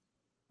do that,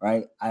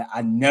 right?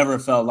 I never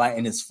felt like,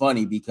 and it's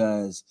funny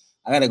because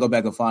I got to go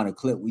back and find a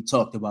clip. We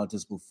talked about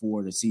this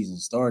before the season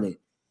started.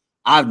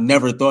 I've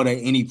never thought at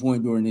any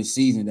point during this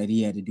season that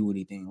he had to do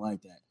anything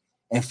like that.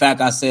 In fact,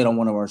 I said on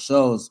one of our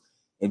shows,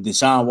 if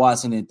Deshaun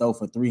Watson didn't throw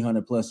for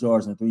 300 plus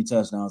yards and 3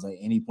 touchdowns at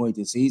any point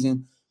this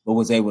season, but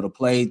was able to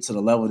play to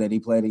the level that he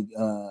played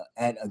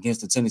at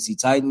against the Tennessee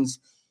Titans,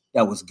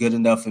 that was good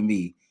enough for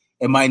me.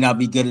 It might not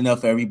be good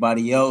enough for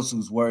everybody else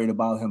who's worried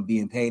about him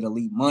being paid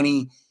elite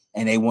money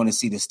and they want to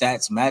see the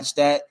stats match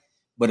that.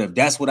 But if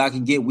that's what I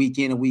can get week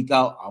in and week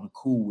out, I'm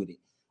cool with it.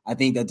 I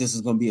think that this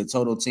is going to be a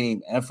total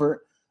team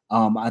effort.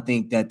 I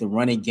think that the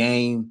running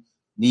game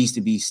needs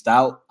to be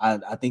stout.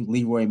 I think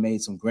Leroy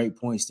made some great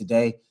points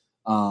today.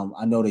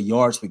 I know the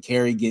yards per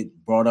carry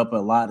get brought up a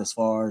lot as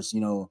far as,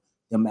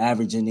 them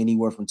averaging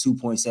anywhere from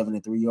 2.7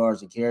 to 3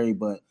 yards a carry,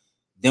 but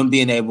them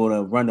being able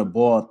to run the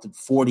ball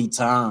 40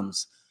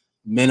 times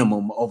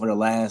minimum over the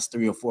last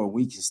 3 or 4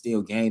 weeks and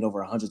still gained over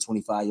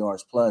 125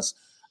 yards plus.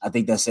 I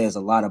think that says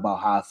a lot about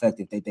how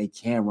effective they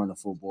can run the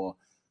football.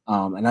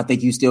 And I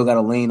think you still got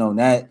to lean on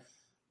that.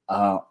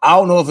 I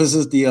don't know if this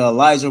is the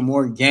Elijah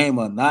Moore game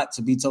or not,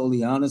 to be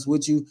totally honest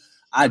with you.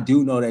 I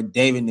do know that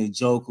David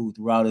Njoku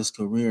throughout his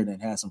career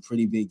that had some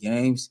pretty big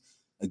games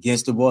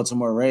against the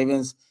Baltimore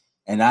Ravens,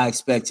 and I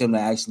expect him to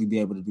actually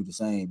be able to do the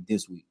same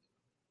this week.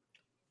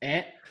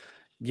 And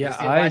yeah,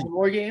 the Elijah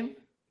Moore game?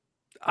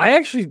 I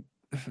actually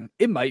 –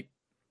 it might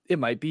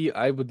be.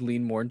 I would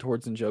lean more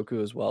towards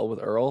Njoku as well with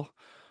Earl.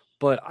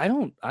 But I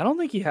don't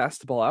think he has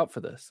to ball out for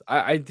this.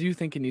 I do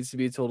think it needs to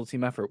be a total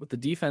team effort with the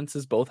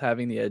defenses both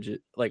having the edge,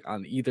 like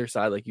on either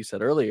side, like you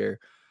said earlier.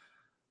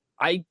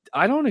 I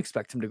don't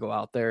expect him to go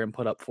out there and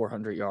put up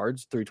 400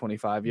 yards,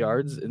 325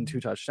 yards and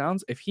 2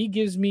 touchdowns. If he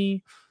gives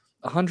me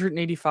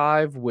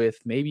 185 with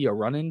maybe a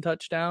run-in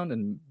touchdown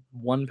and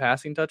 1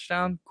 passing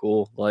touchdown,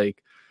 cool.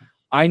 Like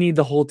I need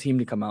the whole team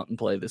to come out and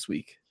play this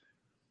week.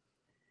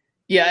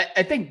 Yeah,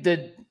 I think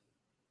it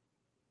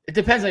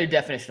depends on your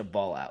definition of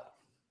ball out.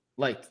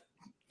 Like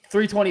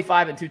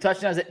 325 and 2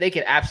 touchdowns, they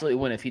can absolutely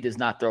win if he does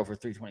not throw for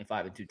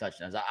 325 and 2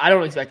 touchdowns. I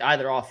don't expect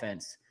either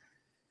offense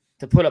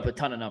to put up a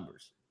ton of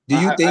numbers. Do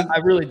you think? I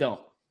really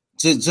don't.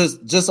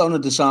 Just on the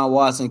Deshaun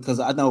Watson, because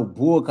I know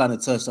Bull kind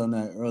of touched on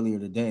that earlier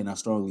today, and I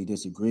strongly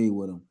disagree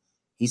with him.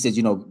 He said,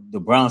 the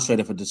Browns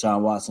traded for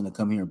Deshaun Watson to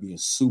come here and be a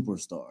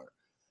superstar.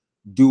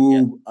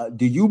 Do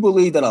you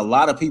believe that a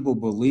lot of people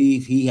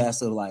believe he has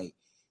to like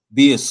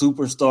be a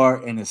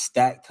superstar in a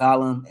stat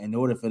column in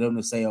order for them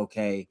to say,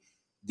 okay,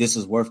 this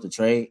is worth the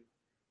trade?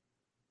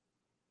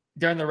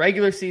 During the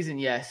regular season,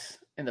 yes.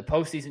 In the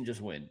postseason, just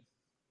win.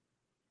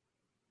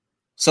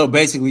 So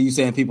basically, you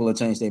saying people will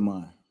change their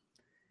mind?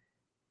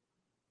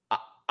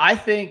 I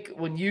think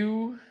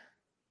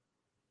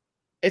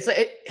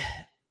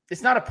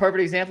it's not a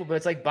perfect example, but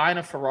it's like buying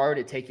a Ferrari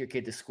to take your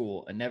kid to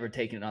school and never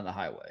taking it on the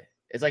highway.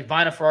 It's like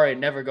buying a Ferrari and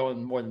never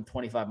going more than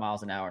 25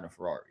 miles an hour in a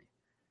Ferrari.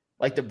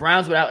 Like the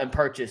Browns went out and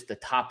purchased the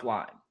top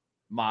line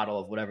model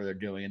of whatever they're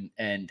doing.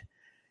 And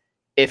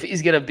if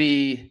he's going to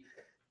be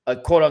a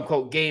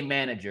quote-unquote game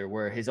manager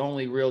where his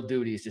only real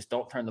duty is just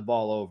don't turn the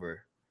ball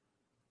over,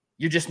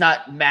 you're just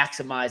not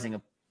maximizing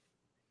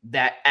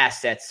that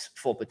asset's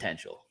full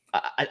potential.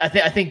 I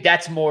think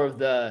that's more of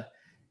the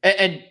 –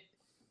 and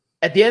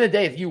at the end of the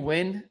day, if you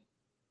win,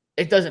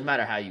 it doesn't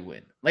matter how you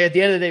win. Like at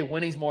the end of the day,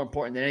 winning's more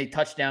important than any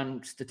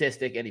touchdown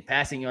statistic, any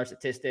passing yard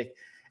statistic,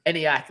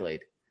 any accolade.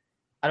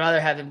 I'd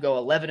rather have him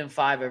go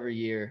 11-5 every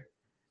year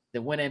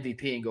than win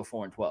MVP and go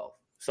 4-12.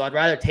 So I'd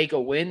rather take a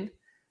win.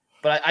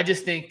 But I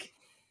just think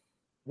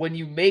when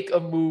you make a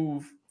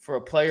move for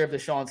a player of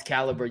Deshaun's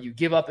caliber, you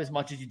give up as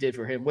much as you did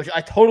for him, which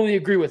I totally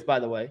agree with, by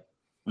the way.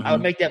 Mm-hmm. I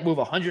would make that move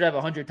 100 out of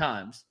 100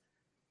 times.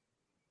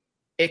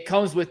 It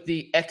comes with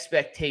the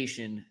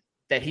expectation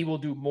that he will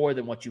do more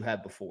than what you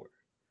had before.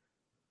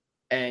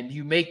 And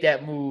you make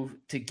that move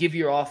to give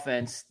your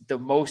offense the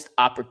most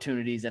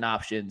opportunities and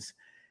options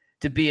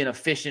to be an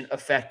efficient,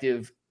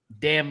 effective,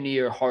 damn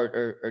near hard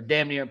or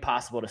damn near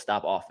impossible to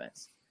stop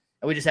offense.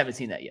 And we just haven't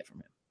seen that yet from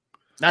him.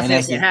 Not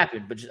saying it can't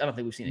happen, but I don't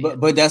think we've seen it yet.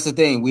 But that's the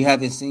thing. We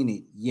haven't seen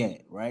it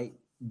yet, right?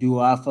 Do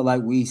I feel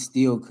like we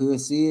still could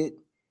see it?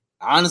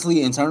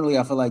 Honestly, internally,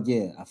 I feel like,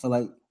 yeah. I feel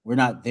like we're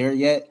not there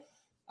yet.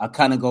 I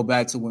kind of go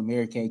back to what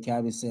Mary Kay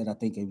Cabot said, I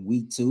think in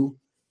week 2,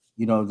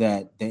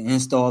 that the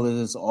install of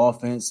this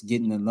offense,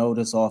 getting to know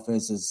this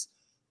offense is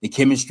the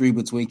chemistry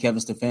between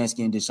Kevin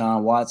Stefanski and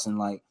Deshaun Watson.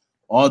 Like,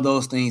 all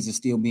those things are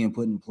still being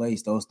put in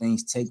place. Those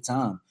things take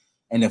time.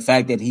 And the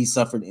fact that he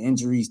suffered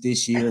injuries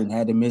this year and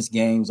had to miss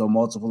games on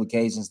multiple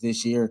occasions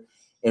this year,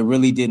 it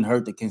really didn't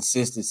hurt the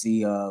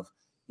consistency of,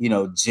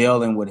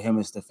 gelling with him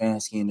and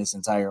Stefanski in this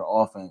entire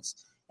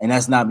offense. And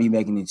that's not me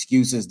making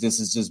excuses. This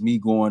is just me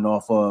going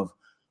off of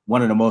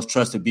one of the most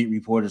trusted beat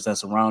reporters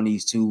that's around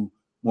these two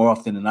more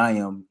often than I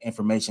am,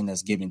 information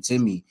that's given to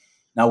me.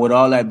 Now, with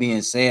all that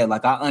being said,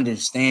 like, I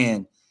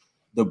understand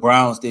the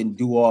Browns didn't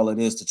do all of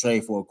this to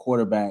trade for a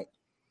quarterback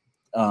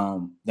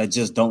that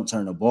just don't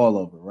turn the ball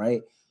over,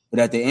 right? But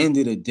at the end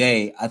of the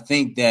day, I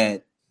think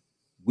that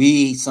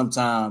we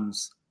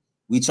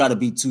try to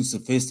be too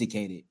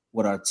sophisticated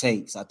with our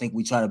takes. I think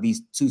we try to be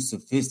too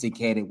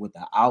sophisticated with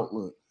the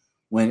outlook,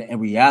 when in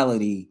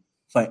reality,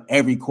 for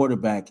every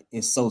quarterback,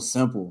 it's so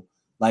simple.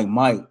 Like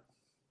Mike,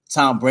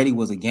 Tom Brady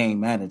was a game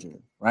manager,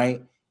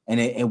 right? And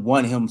it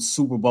won him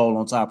Super Bowl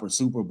on top of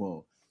Super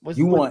Bowl. Was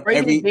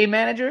Brady a game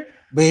manager?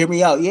 But hear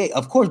me out. Yeah,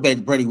 of course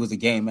Brady was a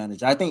game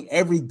manager. I think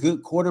every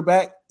good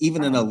quarterback,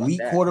 even an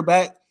elite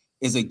quarterback,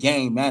 is a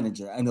game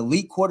manager. An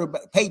elite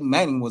quarterback, Peyton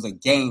Manning was a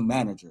game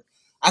manager.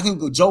 I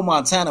think Joe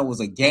Montana was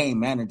a game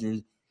manager.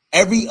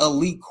 Every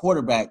elite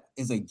quarterback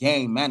is a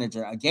game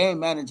manager. A game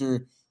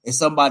manager is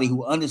somebody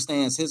who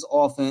understands his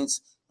offense,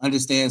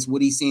 understands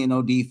what he's seeing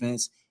on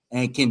defense,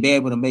 and can be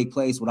able to make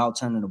plays without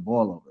turning the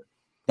ball over.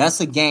 That's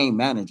a game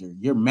manager.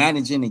 You're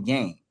managing a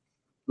game.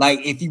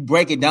 Like, if you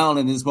break it down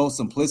in its most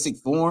simplistic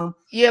form,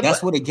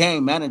 that's what a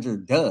game manager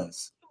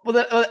does.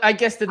 Well, I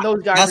guess then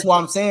those guys. That's why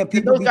I'm saying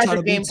people be trying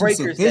to be too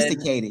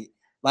sophisticated.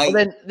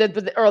 Then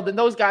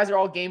those guys are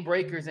all game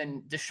breakers,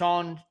 and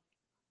Deshaun,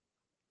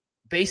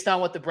 based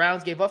on what the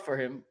Browns gave up for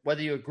him,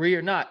 whether you agree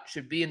or not,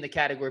 should be in the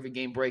category of a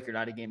game breaker,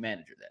 not a game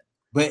manager. Then.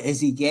 But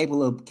is he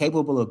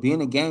capable of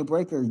being a game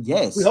breaker?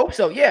 Yes. We hope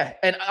so, yeah.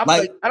 And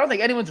I don't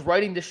think anyone's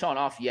writing Deshaun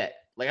off yet.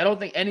 Like, I don't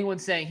think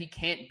anyone's saying he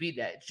can't be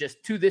that. It's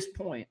just, to this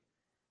point,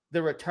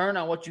 the return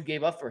on what you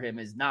gave up for him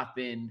has not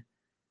been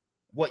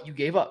what you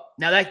gave up.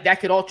 Now, that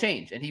could all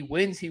change. And he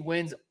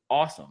wins,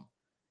 awesome.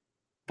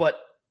 But,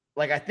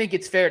 like, I think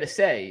it's fair to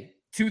say,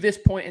 to this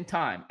point in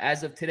time,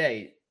 as of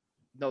today,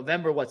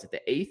 November,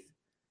 the 8th?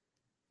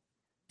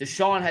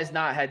 Deshaun has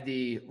not had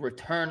the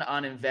return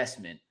on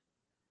investment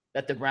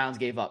that the Browns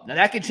gave up. Now,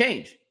 that could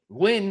change.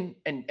 Win,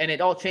 and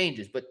it all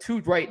changes. But to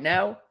right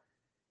now,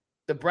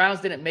 the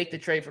Browns didn't make the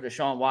trade for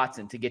Deshaun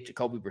Watson to get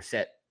Jacoby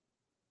Brissett.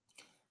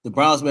 The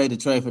Browns made the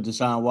trade for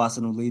Deshaun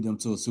Watson to lead them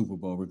to a Super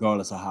Bowl,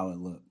 regardless of how it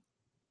looked.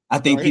 I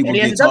think people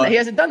get taught. He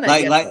hasn't done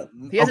that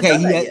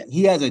yet.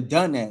 He hasn't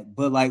done that.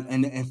 But, like,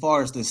 and as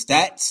far as the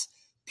stats,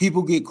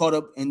 people get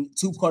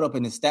too caught up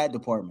in the stat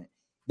department.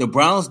 The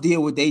Browns did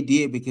what they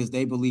did because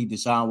they believe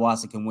Deshaun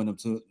Watson can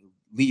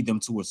lead them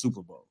to a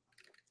Super Bowl.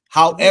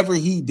 However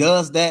he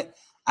does that,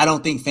 I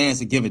don't think fans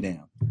would give a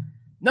damn.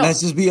 No, let's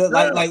just be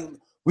like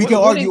we can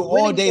argue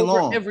all day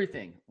long.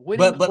 Everything,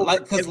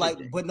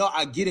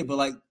 I get it.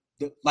 But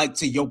like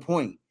to your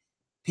point,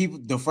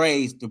 the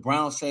phrase the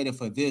Browns traded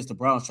for this, the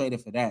Browns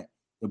traded for that.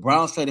 The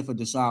Browns traded for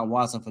Deshaun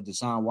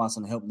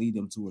Watson to help lead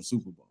them to a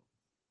Super Bowl.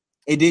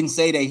 It didn't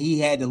say that he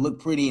had to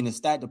look pretty in the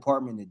stat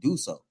department to do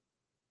so.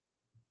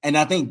 And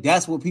I think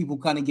that's what people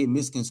kind of get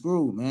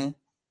misconstrued, man.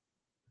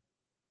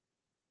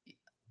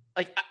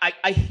 Like,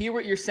 I hear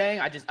what you're saying.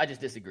 I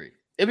just disagree.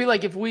 It'd be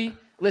like if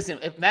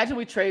imagine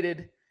we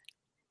traded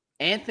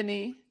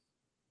Anthony,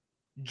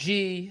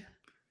 G,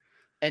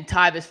 and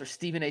Tyvis for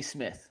Stephen A.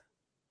 Smith.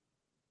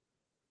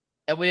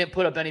 And we didn't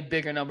put up any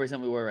bigger numbers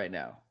than we were right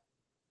now.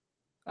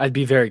 I'd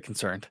be very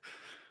concerned.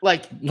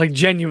 Like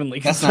genuinely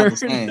concerned.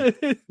 That's not the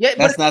same. Yeah,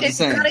 that's not the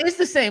same. It kind of is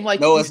the same. Like,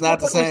 no, it's not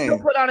the same. We still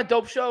put on a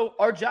dope show.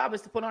 Our job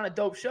is to put on a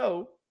dope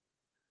show.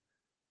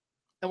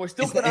 And we're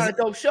still putting on a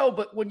dope show,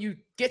 but when you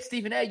get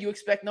Stephen A., you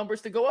expect numbers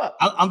to go up.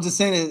 I'm just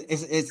saying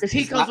it's because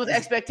he comes with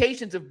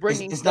expectations of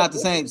bringing. It's not the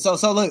same. So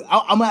look,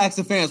 I'm gonna ask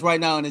the fans right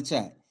now in the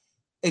chat: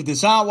 if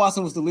Deshaun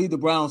Watson was to lead the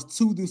Browns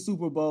to the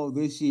Super Bowl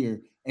this year,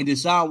 and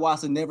Deshaun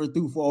Watson never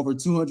threw for over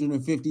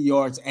 250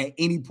 yards at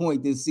any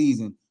point this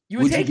season,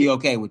 would you be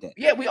okay with that?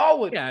 Yeah, we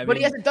all would. Yeah, but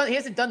he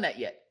hasn't done that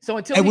yet. So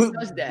until he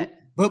does that,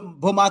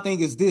 but my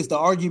thing is this: the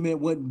argument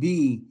wouldn't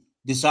be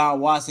Deshaun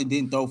Watson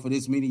didn't throw for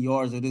this many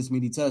yards or this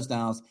many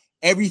touchdowns.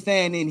 Every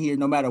fan in here,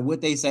 no matter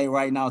what they say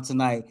right now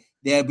tonight,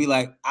 they'll be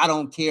like, I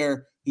don't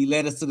care. He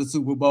led us to the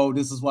Super Bowl.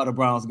 This is why the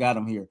Browns got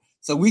him here.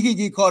 So we can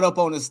get caught up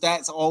on the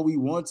stats all we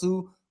want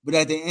to, but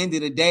at the end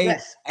of the day,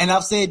 and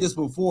I've said this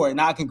before, and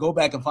I can go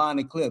back and find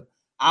the clip.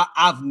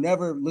 I've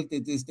never looked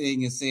at this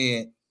thing and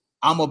said,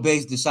 I'm going to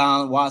base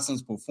Deshaun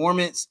Watson's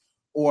performance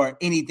or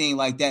anything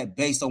like that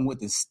based on what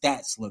the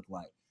stats look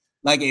like.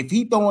 Like, if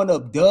he throwing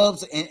up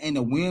dubs in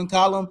the win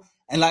column,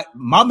 and like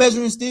my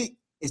measuring stick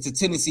is the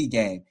Tennessee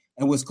game.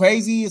 And what's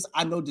crazy is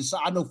I know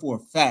for a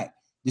fact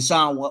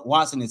Deshaun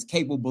Watson is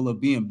capable of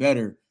being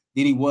better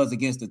than he was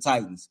against the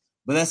Titans.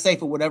 But let's say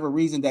for whatever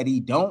reason that he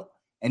don't,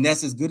 and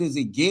that's as good as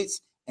it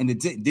gets, and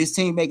this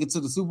team make it to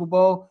the Super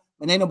Bowl,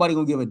 and ain't nobody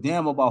going to give a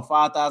damn about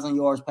 5,000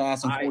 yards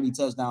passing, 40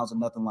 touchdowns, or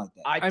nothing like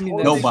that. I mean,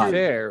 that's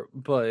fair,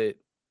 but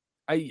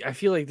I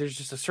feel like there's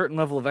just a certain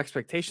level of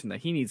expectation that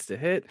he needs to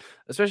hit,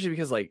 especially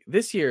because, like,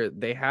 this year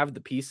they have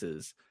the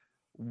pieces.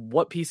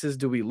 What pieces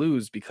do we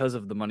lose because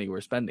of the money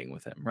we're spending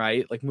with him,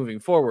 right? Like, moving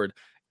forward,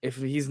 if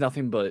he's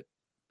nothing but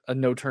a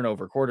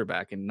no-turnover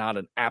quarterback and not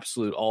an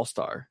absolute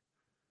all-star.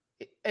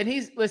 And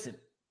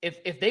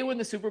if they win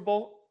the Super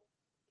Bowl,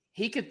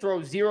 he could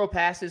throw 0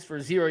 passes for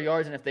 0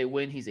 yards, and if they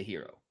win, he's a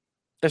hero.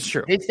 That's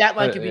true. His stat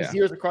line could be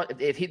zeros across.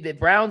 If he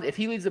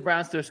leads the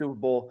Browns to a Super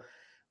Bowl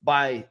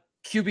by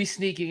QB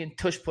sneaking and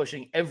tush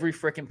pushing every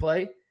freaking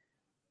play,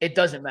 it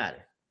doesn't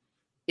matter.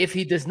 If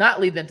he does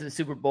not lead them to the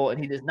Super Bowl and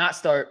he does not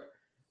start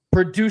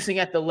producing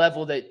at the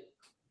level that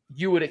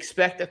you would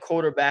expect a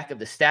quarterback of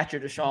the stature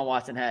Deshaun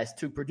Watson has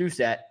to produce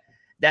at,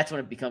 that's when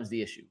it becomes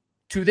the issue.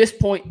 To this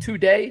point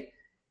today,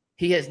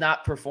 he has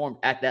not performed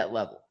at that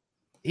level.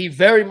 He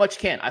very much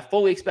can. I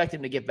fully expect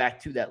him to get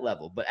back to that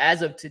level. But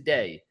as of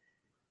today,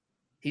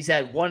 he's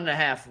had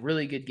 1.5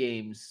 really good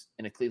games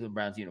in a Cleveland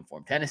Browns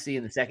uniform. Tennessee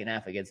in the second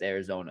half against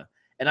Arizona.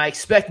 And I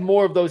expect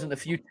more of those in the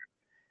future.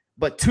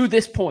 But to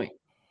this point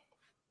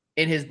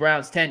in his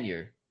Browns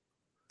tenure,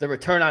 the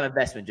return on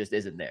investment just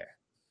isn't there.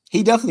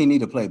 He definitely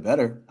need to play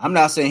better. I'm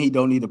not saying he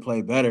don't need to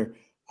play better.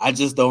 I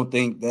just don't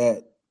think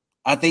that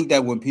 – I think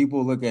that when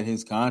people look at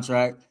his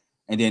contract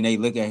and then they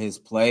look at his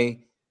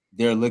play,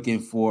 they're looking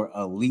for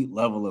elite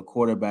level of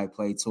quarterback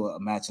play to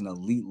match an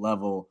elite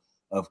level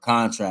of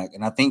contract.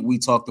 And I think we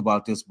talked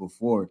about this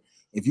before.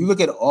 If you look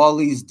at all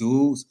these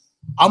dudes,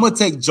 I'm going to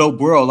take Joe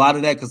Burrow out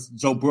of that because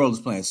Joe Burrow is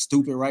playing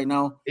stupid right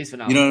now. He's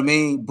phenomenal. You know what I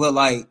mean? But,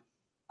 like,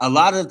 a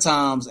lot of the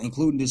times,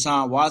 including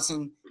Deshaun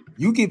Watson,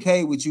 you get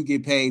paid what you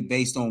get paid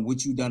based on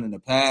what you've done in the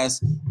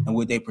past and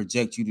what they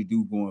project you to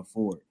do going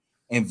forward.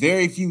 And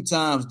very few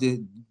times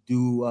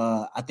do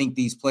I think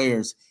these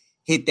players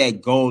hit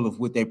that goal of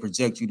what they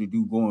project you to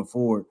do going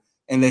forward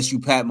unless you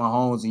Pat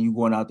Mahomes and you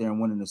going out there and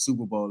winning the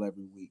Super Bowl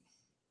every week.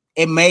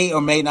 It may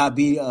or may not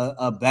be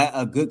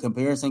a good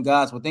comparison,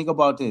 guys, but think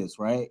about this,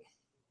 right?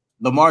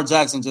 Lamar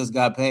Jackson just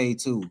got paid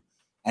too.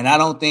 And I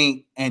don't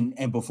think –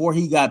 and before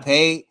he got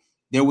paid,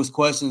 there was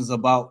questions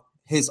about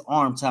his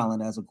arm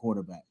talent as a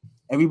quarterback.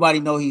 Everybody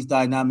know he's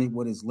dynamic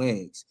with his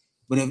legs.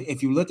 But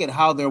if you look at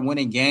how they're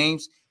winning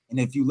games and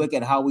if you look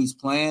at how he's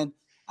playing,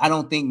 I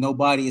don't think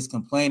nobody is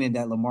complaining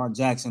that Lamar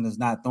Jackson is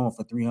not throwing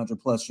for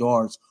 300-plus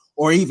yards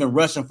or even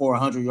rushing for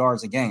 100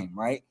 yards a game,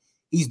 right?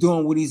 He's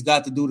doing what he's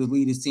got to do to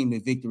lead his team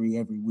to victory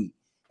every week.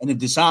 And if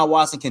Deshaun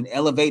Watson can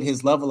elevate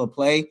his level of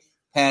play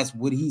past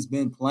what he's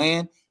been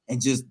playing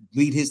and just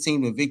lead his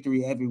team to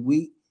victory every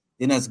week,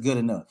 then that's good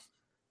enough.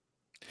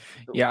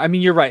 Yeah, I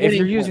mean, you're right. If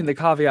you're using the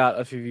caveat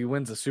of if he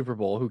wins a Super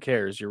Bowl, who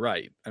cares? You're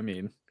right. I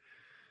mean,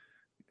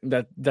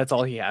 that's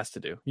all he has to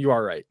do. You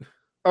are right.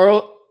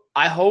 Earl,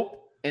 I hope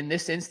in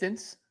this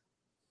instance,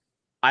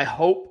 I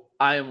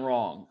am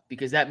wrong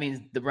because that means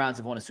the Browns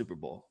have won a Super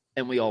Bowl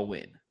and we all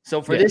win.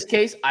 So for this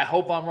case, I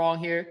hope I'm wrong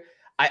here.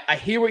 I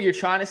hear what you're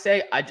trying to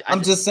say.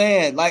 I'm just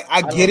saying, like,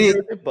 I get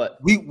it, but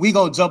we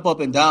gonna jump up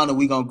and down and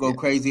we gonna go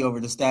crazy over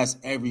the stats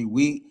every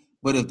week.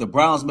 But if the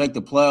Browns make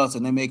the playoffs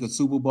and they make a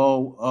Super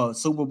Bowl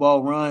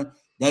run,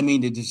 that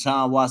means that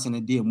Deshaun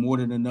Watson did more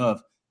than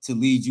enough to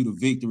lead you to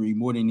victory,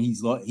 more than he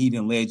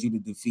done led you to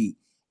defeat.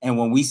 And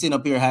when we sit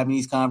up here having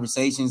these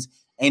conversations,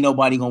 ain't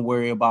nobody gonna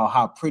worry about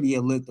how pretty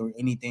it looked or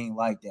anything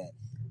like that.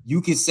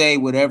 You can say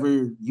whatever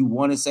you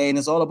want to say, and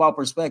it's all about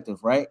perspective,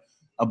 right?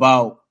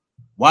 About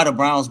why the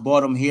Browns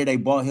bought him here. They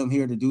bought him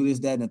here to do this,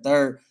 that, and the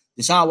third.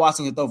 Deshaun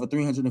Watson can throw for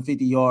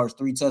 350 yards,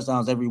 3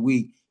 touchdowns every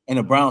week, and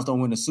the Browns don't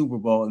win the Super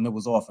Bowl, and it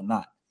was all for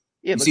naught.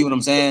 Yeah, you see what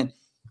I'm saying?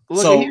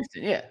 Look at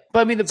Houston, yeah.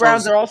 But, I mean, the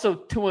Browns are also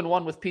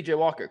 2-1 with P.J.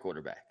 Walker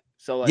quarterback.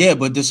 So, like, yeah,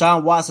 but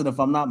Deshaun Watson, if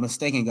I'm not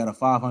mistaken, got a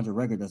 500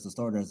 record as the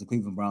starter as the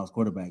Cleveland Browns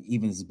quarterback,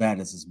 even as bad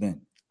as it's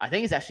been. I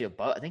think it's actually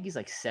above. I think he's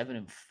like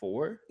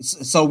 7-4.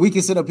 So we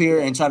can sit up here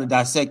and try to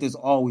dissect this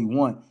all we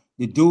want.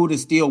 The dude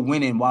is still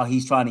winning while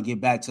he's trying to get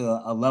back to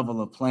a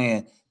level of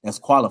playing that's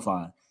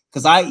qualifying.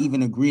 Because I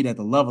even agree that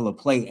the level of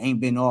play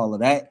ain't been all of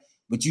that,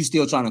 but you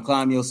still trying to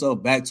climb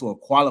yourself back to a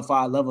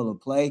qualified level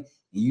of play, and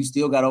you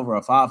still got over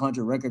a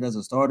 500 record as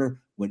a starter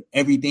with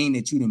everything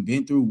that you done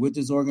been through with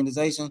this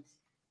organization.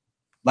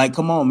 Like,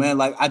 come on, man.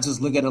 Like, I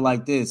just look at it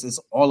like this. It's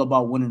all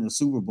about winning the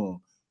Super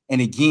Bowl. And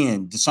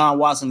again, Deshaun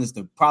Watson is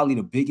probably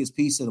the biggest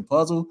piece of the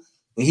puzzle,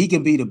 but he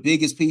can be the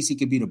biggest piece. He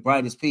can be the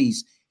brightest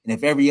piece. And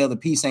if every other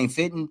piece ain't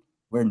fitting,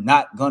 we're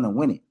not going to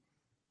win it.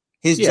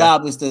 His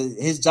job is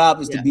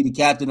to be the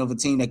captain of a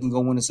team that can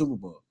go win a Super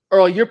Bowl.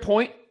 Earl, your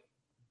point,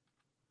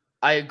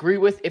 I agree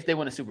with if they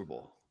win a Super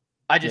Bowl.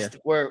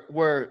 We're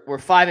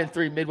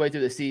 5-3 midway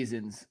through the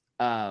seasons.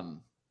 I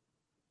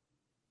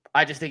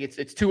just think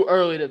it's too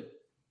early to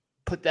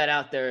put that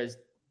out there as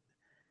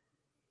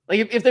like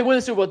if they win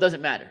the Super Bowl, it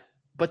doesn't matter.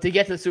 But to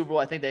get to the Super Bowl,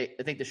 I think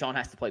Deshaun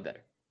has to play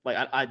better. Like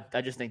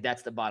I just think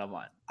that's the bottom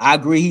line. I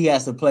agree he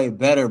has to play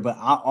better, but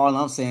all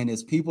I'm saying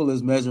is people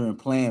is measuring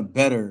playing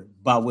better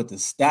by what the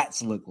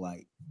stats look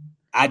like.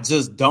 I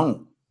just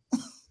don't.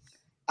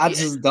 I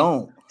just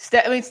don't.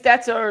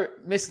 Stats are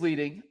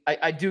misleading.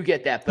 I do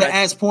get that. But to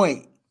Ant's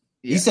point,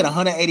 yeah. he said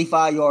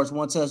 185 yards,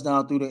 1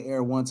 touchdown through the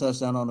air, 1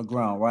 touchdown on the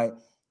ground, right?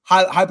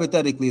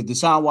 Hypothetically, if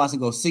Deshaun Watson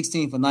goes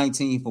 16 for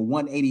 19 for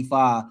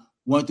 185,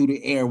 1 through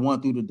the air,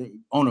 1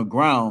 through on the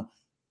ground,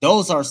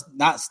 those are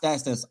not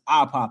stats that's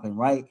eye-popping,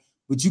 right?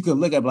 But you can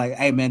look at like,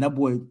 hey, man, that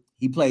boy,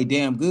 he played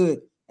damn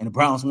good, and the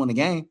Browns won the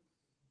game.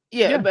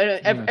 Yeah, but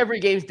every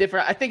game's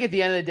different. I think at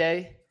the end of the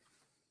day,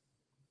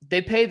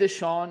 they pay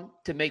Deshaun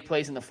to make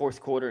plays in the fourth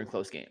quarter in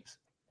close games.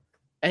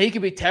 And he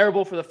could be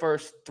terrible for the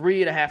first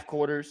 3.5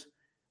 quarters,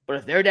 but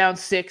if they're down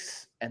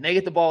 6 and they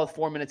get the ball with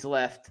 4 minutes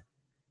left,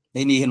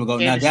 they need him to go.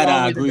 Now that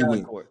I agree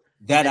with.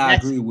 That I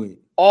agree with.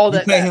 All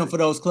that you pay him for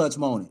those clutch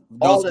moments.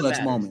 Those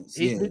clutch moments.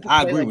 Yeah,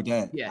 I agree with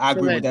that. Yeah, I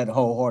agree with that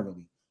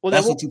wholeheartedly. Well,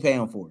 that's what you pay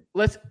him for.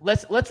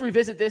 Let's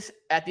revisit this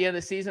at the end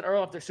of the season,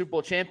 Earl. If they're Super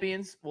Bowl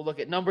champions, we'll look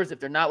at numbers. If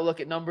they're not, we'll look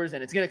at numbers,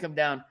 and it's going to come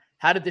down.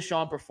 How did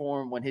Deshaun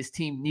perform when his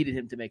team needed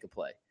him to make a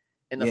play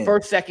in the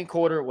first, second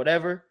quarter,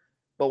 whatever?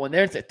 But when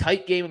there's a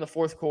tight game in the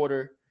fourth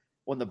quarter,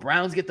 when the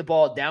Browns get the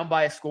ball down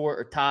by a score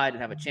or tied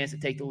and have a chance to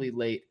take the lead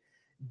late,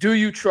 do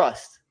you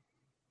trust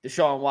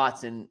Deshaun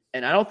Watson?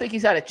 And I don't think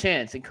he's had a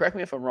chance. And correct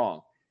me if I'm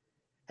wrong.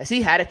 Has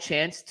he had a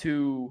chance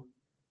to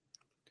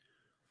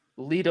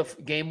lead a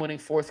game-winning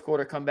fourth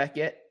quarter comeback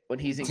yet when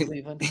he's in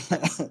Cleveland?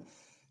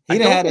 He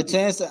didn't had a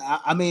chance.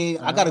 I mean,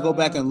 I got to go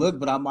back and look,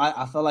 but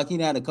I felt like he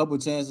had a couple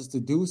of chances to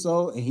do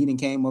so, and he didn't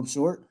came up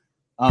short.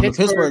 The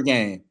Pittsburgh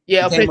game.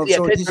 Yeah, Pittsburgh.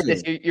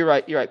 You're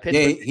right.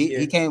 Pittsburgh,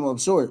 he came up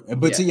short.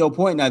 But to your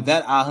point, now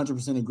that I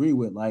 100% agree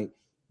with. Like,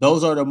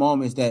 those are the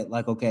moments that,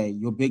 like, okay,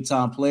 you're a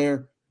big-time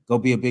player, go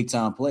be a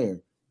big-time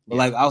player. But,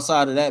 like,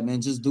 outside of that, man,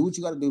 just do what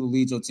you got to do to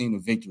lead your team to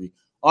victory.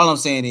 All I'm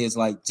saying is,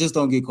 like, just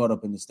don't get caught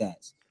up in the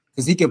stats.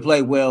 Because he can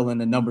play well and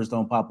the numbers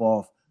don't pop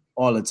off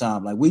all the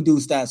time. Like, we do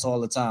stats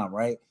all the time,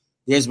 right?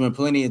 There's been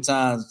plenty of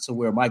times to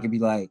where Mike could be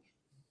like,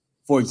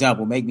 for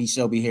example, make me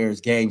Shelby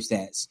Harris game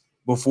stats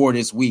before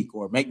this week,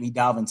 or make me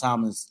Dalvin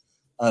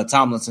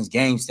Tomlinson's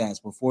game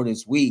stats before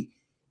this week.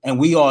 And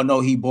we all know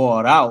he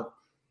balled out,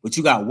 but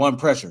you got one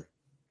pressure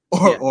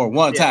or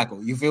one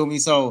tackle. You feel me?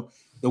 So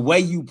the way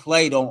you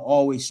play don't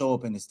always show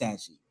up in the stat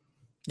sheet.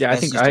 Yeah,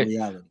 that's I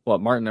think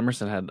Martin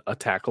Emerson had a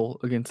tackle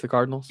against the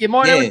Cardinals. Yeah,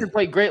 Martin Emerson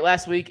played great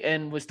last week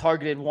and was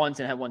targeted once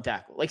and had one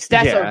tackle. Like,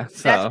 stats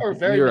are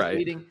very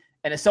misleading. Right.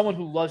 And as someone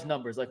who loves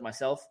numbers like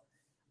myself,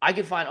 I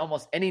can find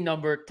almost any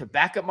number to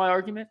back up my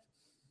argument,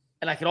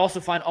 and I can also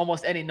find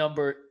almost any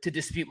number to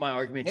dispute my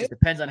argument. It just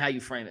depends on how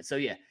you frame it. So,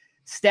 yeah,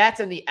 stats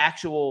and the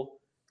actual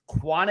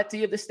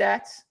quantity of the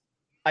stats,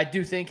 I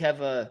do think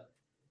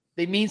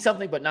they mean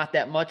something, but not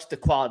that much, the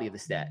quality of the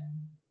stat.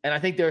 And I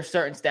think there are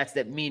certain stats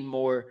that mean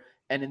more.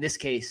 And in this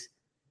case,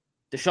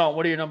 Deshaun,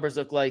 what do your numbers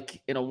look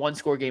like in a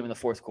one-score game in the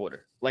fourth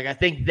quarter? Like, I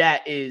think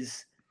that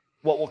is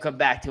what we'll come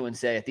back to and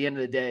say at the end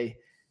of the day,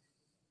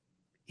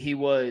 he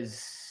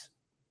was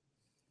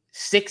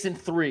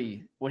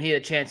 6-3 when he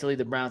had a chance to lead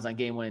the Browns on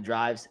game-winning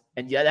drives.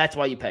 And, yeah, that's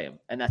why you pay him,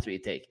 and that's what you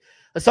take.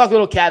 Let's talk a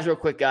little Cavs real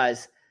quick,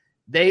 guys.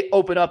 They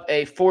open up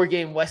a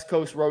 4-game West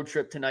Coast road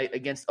trip tonight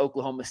against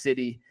Oklahoma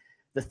City.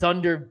 The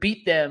Thunder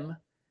beat them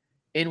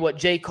in what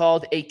Jay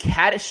called a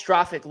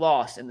catastrophic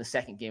loss in the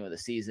second game of the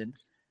season.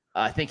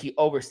 I think he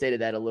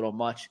overstated that a little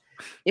much.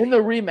 In the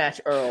rematch,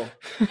 Earl,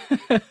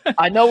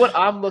 I know what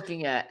I'm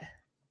looking at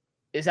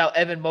is how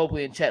Evan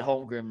Mobley and Chet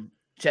Holmgren,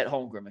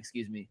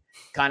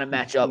 kind of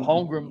match up.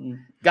 Holmgren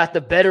got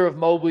the better of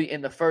Mobley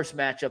in the first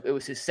matchup. It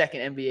was his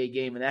second NBA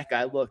game, and that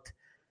guy looked,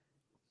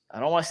 I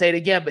don't want to say it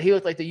again, but he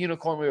looked like the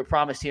unicorn we were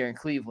promised here in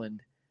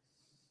Cleveland.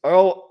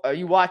 Earl, are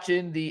you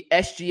watching the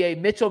SGA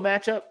Mitchell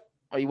matchup?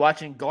 Are you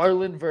watching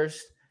Garland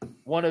versus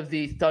one of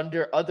the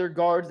Thunder other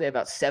guards? They have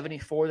about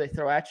 74 they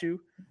throw at you.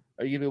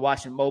 Are you going to be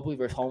watching Mobley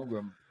versus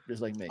Holmgren,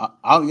 just like me?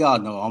 Y'all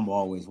know I'm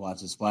always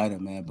watching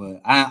Spider-Man, but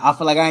I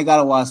feel like I ain't got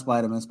to watch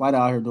Spider-Man. Spider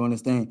out here doing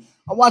this thing.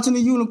 I'm watching the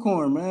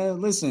unicorn, man.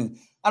 Listen,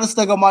 I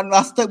stuck my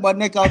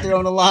neck out there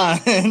on the line.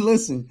 And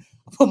listen,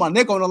 I put my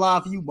neck on the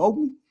line for you,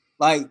 Mobley.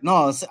 Like,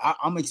 no,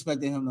 I'm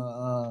expecting him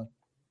to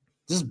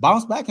just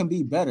bounce back and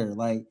be better.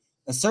 Like,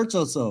 assert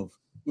yourself.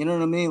 You know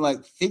what I mean?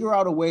 Like, figure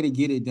out a way to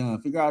get it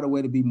done. Figure out a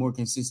way to be more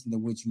consistent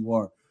than what you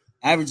are.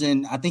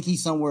 Averaging, I think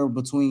he's somewhere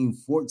between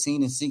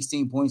 14 and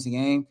 16 points a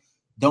game.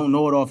 Don't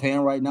know it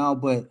offhand right now,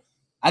 but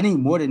I need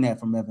more than that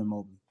from Evan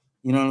Mobley.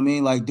 You know what I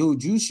mean? Like,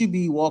 dude, you should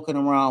be walking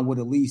around with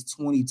at least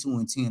 22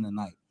 and 10 a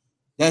night.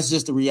 That's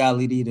just the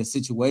reality of the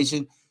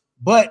situation.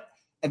 But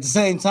at the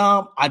same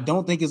time, I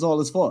don't think it's all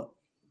his fault.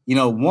 You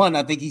know, one,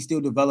 I think he's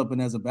still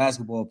developing as a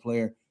basketball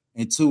player.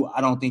 And two,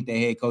 I don't think the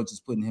head coach is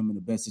putting him in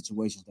the best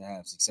situations to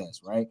have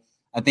success, right?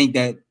 I think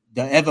that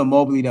the Evan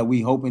Mobley that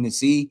we hoping to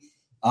see,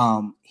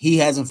 he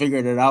hasn't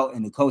figured it out,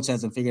 and the coach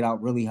hasn't figured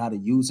out really how to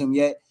use him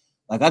yet.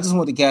 Like, I just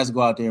want the Cavs to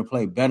go out there and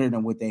play better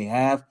than what they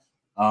have.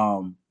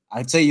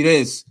 I tell you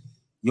this,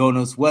 on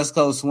this West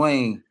Coast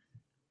swing,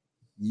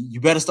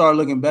 you better start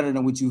looking better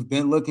than what you've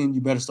been looking.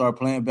 You better start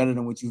playing better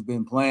than what you've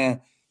been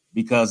playing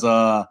because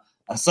a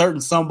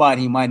certain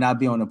somebody might not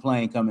be on the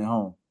plane coming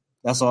home.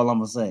 That's all I'm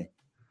gonna say.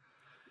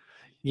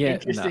 Yeah,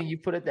 interesting. You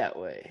put it that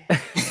way.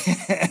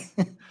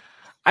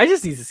 I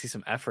just need to see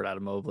some effort out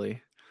of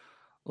Mobley.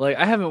 Like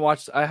I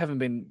haven't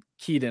been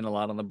keyed in a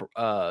lot on the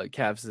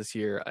Cavs this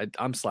year.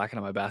 I'm slacking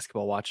on my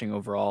basketball watching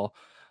overall.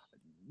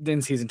 The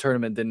in-season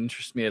tournament didn't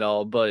interest me at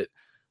all, but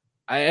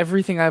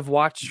everything I've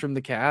watched from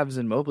the Cavs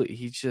and Mobley,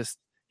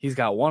 he's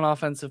got one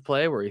offensive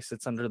play where he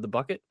sits under the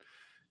bucket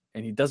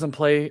and he doesn't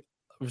play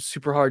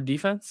super hard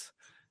defense.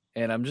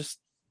 And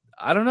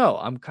I don't know.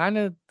 I'm kind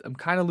of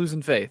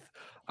losing faith.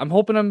 I'm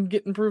hoping I'm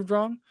getting proved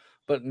wrong.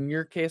 But in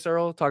your case,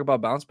 Earl, talk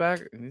about bounce back.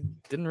 He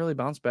didn't really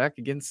bounce back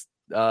against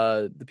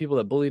the people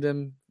that bullied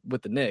him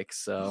with the Knicks.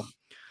 So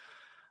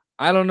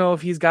I don't know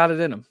if he's got it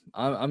in him.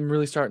 I'm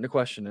really starting to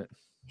question it.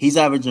 He's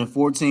averaging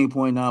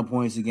 14.9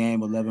 points a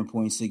game,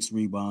 11.6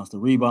 rebounds. The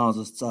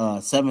rebounds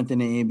are seventh in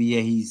the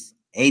NBA. He's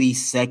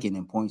 82nd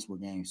in points per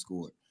game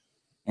scored.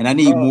 And I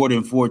need more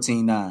than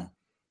 14.9.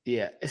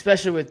 Yeah,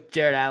 especially with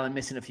Jared Allen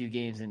missing a few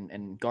games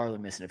and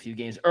Garland missing a few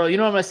games. Earl, you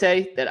know what I'm going to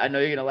say that I know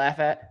you're going to laugh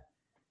at?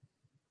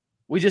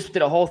 We just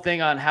did a whole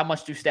thing on how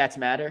much do stats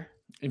matter.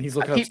 And he's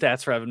looking up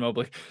stats for Evan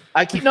Mobley.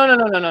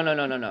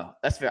 No.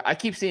 That's fair. I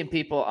keep seeing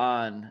people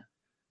on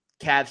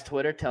Cavs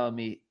Twitter telling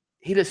me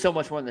he does so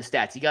much more than the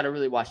stats. You got to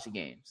really watch the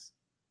games.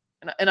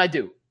 And I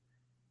do.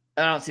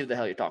 And I don't see what the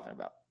hell you're talking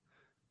about.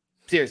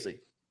 Seriously.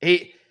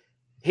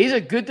 He's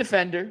a good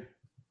defender.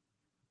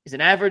 He's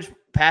an average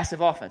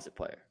passive offensive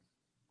player.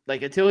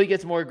 Like, until he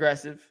gets more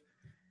aggressive,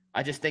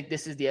 I just think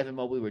this is the Evan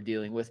Mobley we're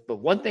dealing with. But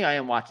one thing I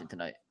am watching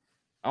tonight,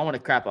 I don't want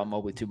to crap on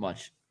Mobley too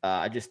much.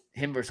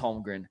 Him versus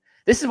Holmgren.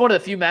 This is one of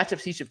the few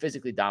matchups he should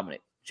physically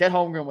dominate. Chet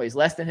Holmgren weighs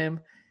less than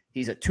him.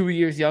 He's 2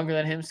 years younger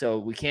than him, so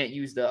we can't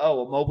use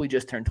Mobley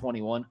just turned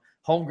 21.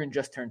 Holmgren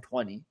just turned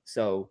 20.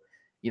 So,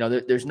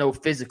 there's no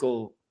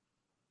physical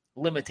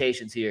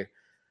limitations here.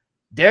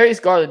 Darius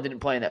Garland didn't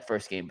play in that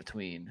first game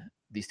between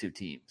these two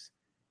teams.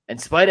 And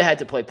Spida had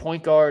to play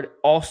point guard,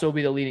 also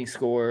be the leading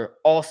scorer,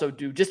 also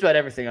do just about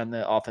everything on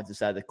the offensive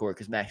side of the court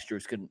because Max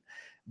Strus couldn't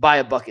buy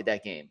a bucket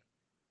that game.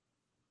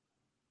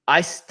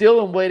 I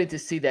still am waiting to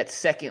see that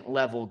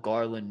second-level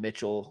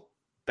Garland-Mitchell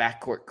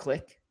backcourt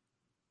click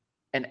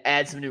and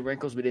add some new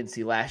wrinkles we didn't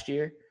see last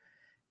year.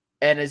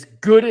 And as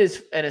good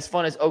and as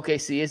fun as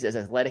OKC is, as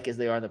athletic as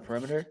they are on the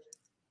perimeter,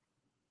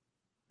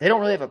 they don't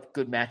really have a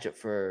good matchup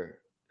for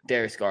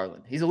Darius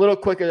Garland. He's a little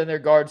quicker than their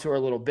guards who are a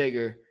little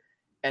bigger.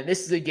 And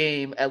this is a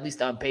game, at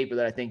least on paper,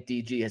 that I think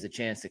DG has a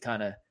chance to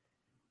kind of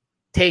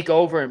take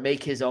over and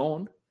make his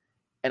own.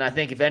 And I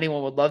think if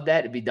anyone would love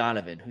that, it'd be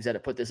Donovan, who's had to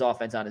put this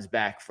offense on his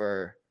back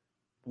for,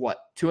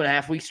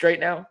 2.5 weeks straight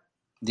now?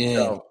 Yeah.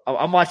 So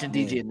I'm watching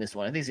DG in this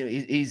one. I think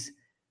he's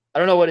I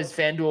don't know what his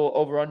FanDuel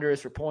over-under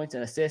is for points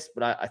and assists,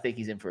 but I think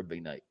he's in for a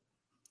big night.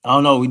 I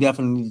don't know. We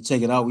definitely need to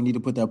check it out. We need to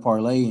put that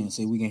parlay in and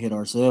see if we can hit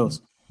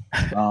ourselves.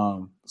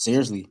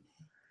 Seriously.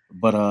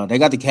 But they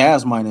got the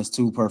Cavs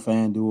 -2 per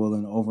FanDuel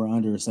and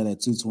over/under set at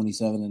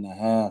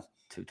 227.5.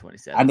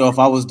 227. I know if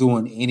I was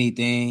doing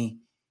anything,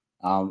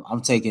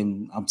 I'm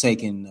taking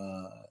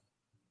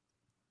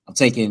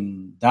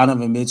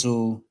Donovan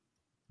Mitchell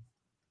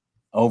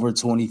over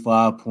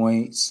 25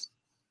 points.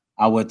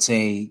 I would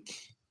take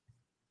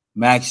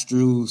Max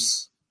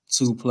Strus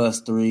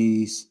 2+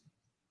 threes.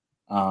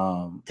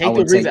 Take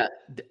the rebound.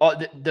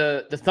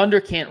 The Thunder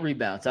can't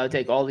rebound, so I would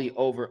take all the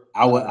over.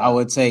 I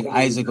would take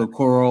Isaac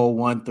Okoro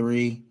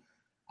 1-3.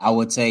 I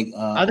would take.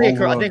 I think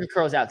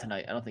Okoro's out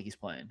tonight. I don't think he's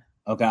playing.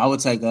 Okay, I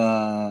would take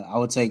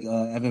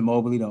Evan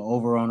Mobley the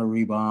over on the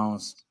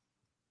rebounds.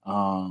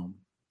 Yeah.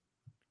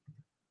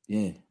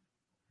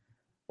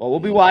 Well,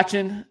 we'll be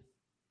watching.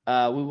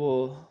 We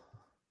will.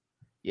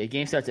 Yeah,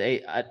 game starts at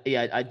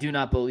 8. I do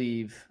not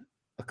believe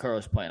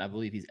Okoro's playing. I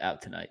believe he's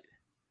out tonight,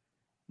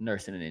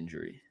 nursing an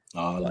injury.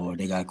 Oh Lord,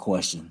 they got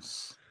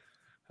questions.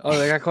 Oh,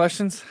 they got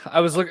questions. I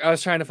was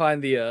trying to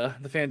find the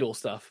FanDuel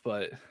stuff,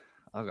 but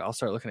I'll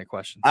start looking at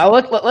questions.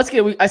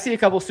 I see a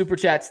couple super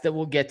chats that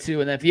we'll get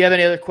to, and then if you have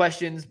any other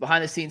questions,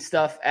 behind the scenes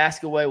stuff,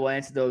 ask away. We'll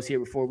answer those here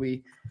before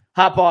we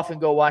hop off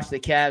and go watch the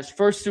Cavs.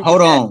 First super.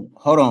 Hold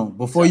on.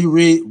 Before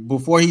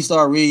he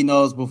start reading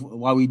those,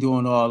 while we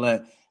doing all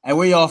that, hey,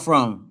 where y'all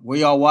from? Where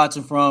y'all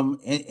watching from?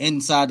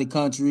 Inside the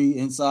country,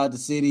 inside the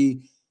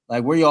city,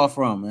 like where y'all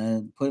from,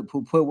 man?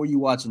 Put where you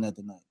watching at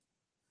tonight.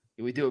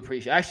 We do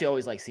appreciate. I actually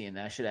always like seeing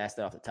that. I should have asked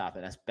that off the top,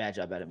 and that's a bad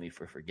job out of me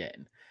for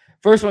forgetting.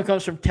 First one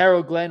comes from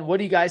Taro Glenn. What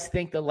do you guys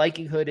think the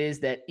likelihood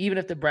is that even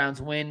if the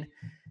Browns win,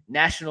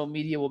 national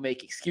media will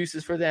make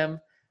excuses for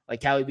them,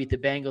 like how we beat the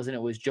Bengals and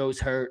it was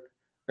Joe's hurt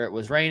or it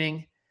was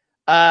raining?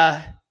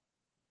 I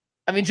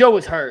mean, Joe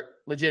was hurt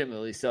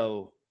legitimately,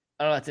 so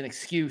I don't know if that's an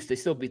excuse. They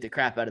still beat the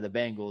crap out of the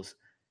Bengals.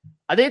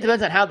 I think it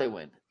depends on how they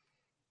win.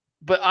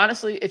 But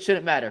honestly, it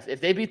shouldn't matter.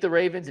 If they beat the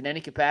Ravens in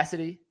any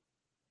capacity,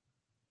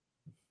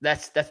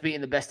 that's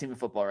beating the best team in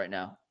football right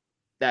now.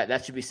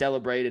 That should be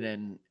celebrated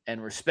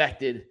and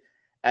respected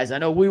as I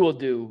know we will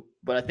do,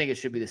 but I think it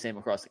should be the same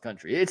across the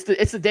country. It's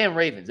the damn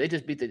Ravens. They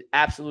just beat the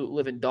absolute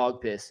living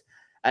dog piss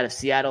out of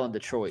Seattle and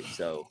Detroit.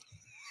 So,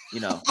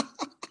 you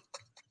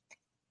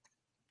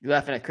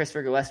laughing at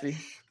Christopher Gillespie?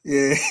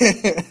 Yeah.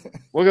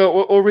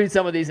 We'll read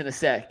some of these in a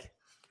sec.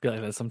 Be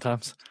like that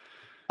sometimes.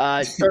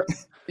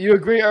 You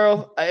agree,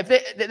 Earl?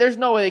 There's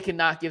no way they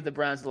cannot give the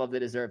Browns the love they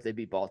deserve if they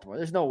beat Baltimore.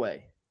 There's no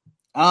way.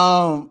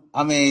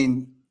 I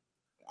mean,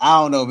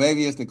 I don't know.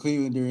 Maybe it's the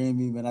Clevelander in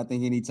me, but I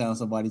think anytime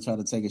somebody try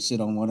to take a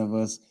shit on one of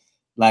us,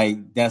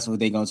 like that's what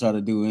they're gonna try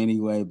to do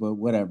anyway. But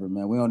whatever,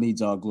 man. We don't need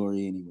y'all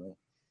glory anyway.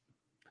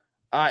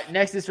 All right.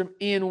 Next is from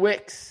Ian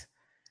Wicks.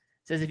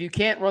 Says, if you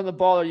can't run the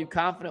ball, are you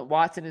confident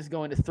Watson is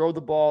going to throw the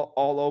ball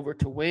all over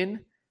to win?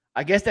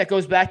 I guess that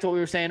goes back to what we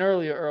were saying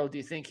earlier, Earl. Do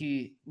you think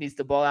he needs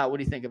the ball out? What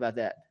do you think about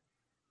that?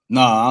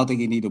 No, I don't think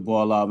he need the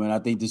ball out, man. I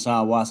think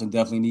Deshaun Watson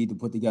definitely need to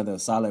put together a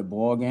solid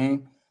ball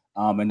game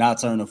and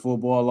not turn the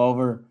football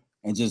over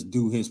and just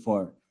do his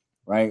part,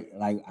 right?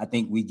 Like, I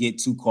think we get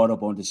too caught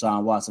up on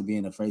Deshaun Watson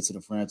being the face of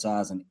the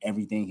franchise and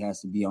everything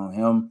has to be on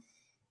him.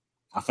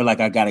 I feel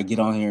like I got to get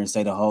on here and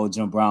say the whole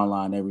Jim Brown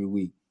line every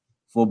week.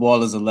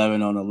 Football is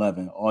 11 on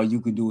 11. All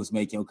you can do is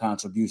make your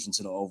contribution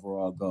to the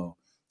overall goal.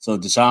 So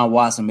Deshaun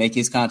Watson make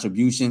his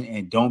contribution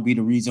and don't be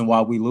the reason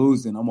why we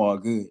lose, then I'm all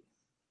good.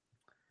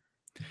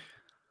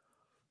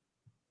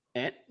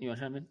 Ant, you want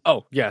to chime in?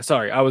 Oh, yeah,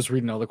 sorry. I was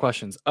reading all the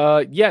questions.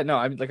 Yeah,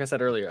 no, like I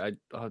said earlier,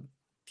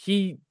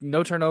 he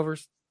no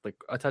turnovers, like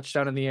a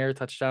touchdown in the air,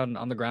 touchdown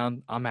on the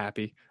ground. I'm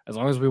happy as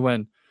long as we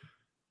win.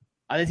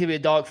 I think it's going to be a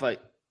dogfight.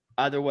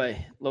 Either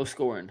way, low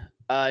scoring.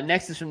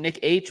 Next is from Nick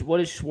H. What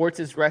is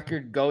Schwartz's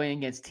record going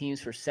against teams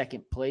for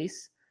second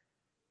place?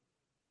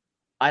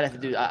 I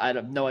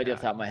have no idea off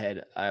the top of my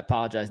head. I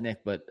apologize,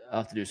 Nick, but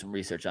I'll have to do some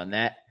research on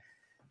that.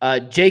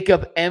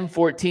 Jacob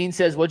M14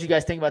 says, what do you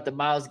guys think about the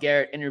Myles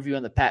Garrett interview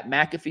on the Pat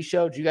McAfee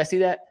show? Did you guys see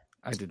that?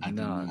 I did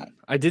not.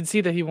 I did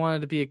see that he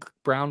wanted to be a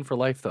Brown for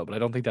life, though, but I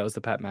don't think that was the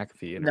Pat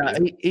McAfee interview.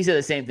 No, he said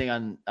the same thing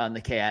on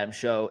the Kay Adams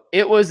show.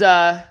 It was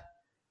I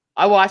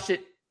watched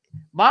it.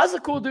 Myles is a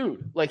cool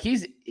dude. Like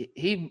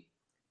he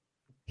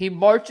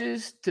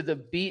marches to the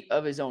beat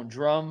of his own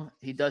drum.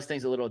 He does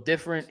things a little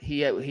different. He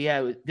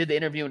did the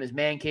interview in his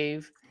man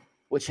cave,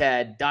 which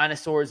had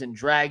dinosaurs and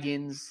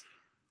dragons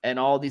and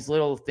all these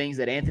little things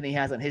that Anthony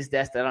has on his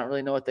desk that I don't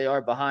really know what they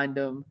are behind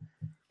him.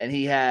 And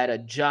he had a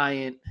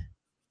giant,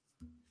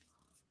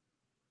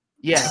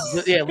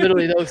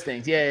 literally those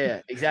things.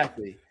 Yeah,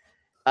 exactly.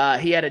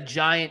 He had a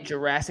giant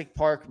Jurassic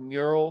Park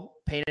mural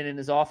painted in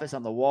his office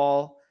on the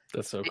wall.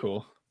 That's so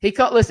cool.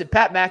 Listen,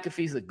 Pat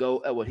McAfee's the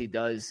GOAT at what he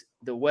does.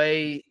 The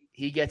way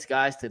he gets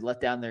guys to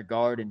let down their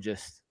guard and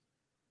just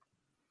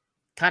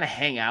kind of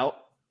hang out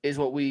is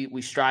what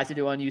we strive to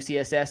do on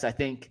UCSS. I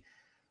think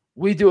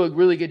we do a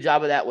really good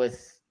job of that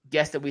with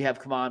guests that we have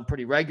come on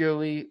pretty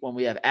regularly. When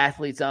we have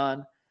athletes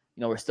on,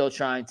 we're still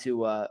trying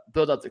to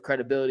build up the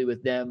credibility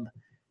with them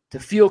to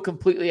feel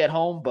completely at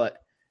home. But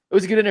it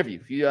was a good interview.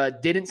 If you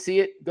didn't see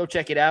it, go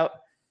check it out.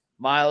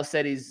 Myles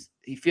said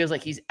he feels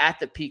like he's at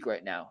the peak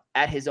right now,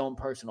 at his own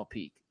personal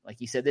peak. Like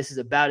he said, this is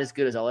about as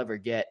good as I'll ever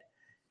get.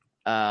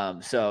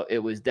 So it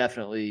was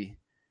definitely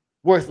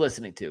worth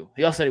listening to.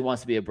 He also said he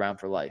wants to be a Brown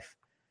for life.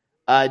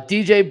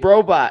 DJ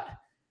Brobot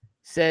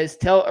says,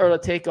 tell Earl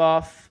to take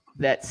off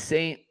that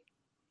Saint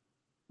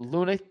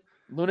Lunatics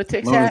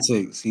hat.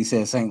 Lunatics. He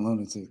said Saint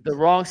Lunatics. The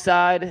wrong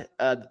side.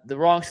 The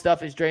wrong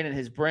stuff is draining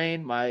his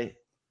brain. My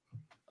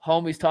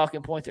homie's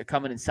talking points are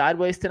coming in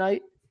sideways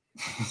tonight.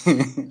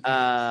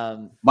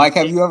 Mike,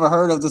 have you ever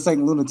heard of the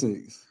Saint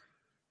Lunatics?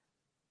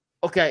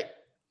 Okay.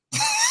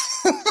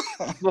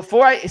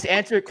 Before I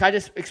answer, can I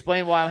just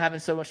explain why I'm having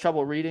so much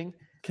trouble reading?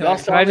 Can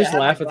I just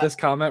laugh at this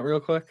comment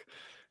real quick?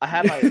 I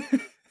have my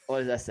what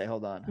does that say?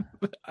 Hold on.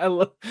 I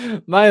love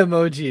my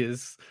emoji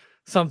is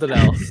something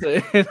else.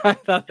 And I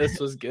thought this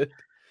was good.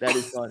 That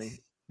is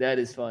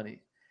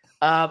funny.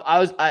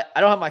 I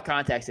don't have my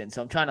contacts in,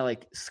 so I'm trying to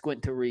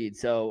squint to read.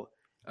 So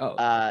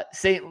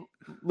Saint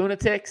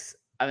Lunatics.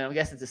 I mean, I'm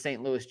guessing it's a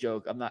St. Louis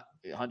joke. I'm not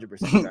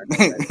 100%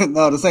 sure.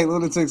 No, the St.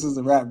 Lunatics is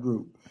a rap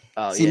group.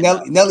 Oh, see,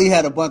 Nelly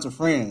had a bunch of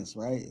friends,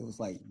 right? It was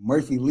like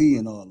Murphy Lee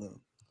and all of them.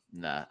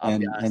 Nah, I'll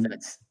be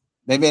honest.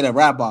 They made a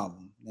rap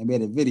album. They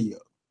made a video.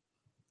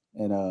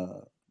 And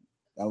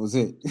that was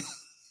it.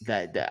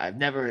 I've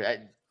never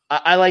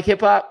I like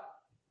hip hop.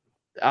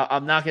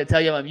 I'm not going to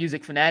tell you I'm a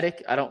music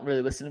fanatic. I don't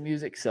really listen to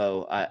music,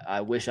 so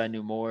I wish I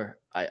knew more.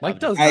 Mike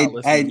does not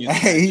listen to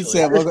music. He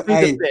said,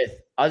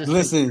 I'll just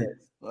listen.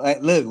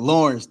 Look,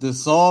 Lawrence, the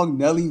song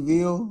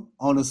Nellyville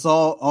on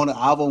the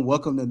album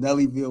Welcome to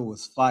Nellyville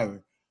was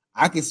fire.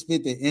 I can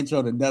spit the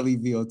intro to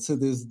Nellyville to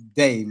this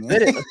day, man.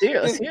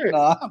 Let's hear it.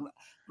 No, I'm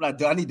not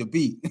doing. I need the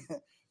beat.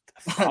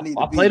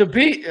 I'll play the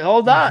beat.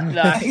 Hold on.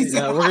 Nah.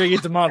 We're gonna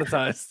get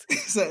demonetized.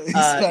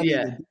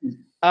 Yeah.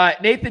 All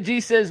right. Nathan G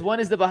says, when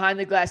is the behind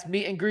the glass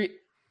meet and greet?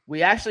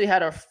 We actually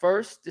had our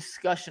first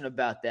discussion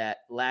about that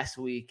last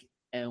week,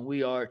 and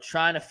we are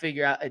trying to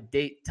figure out a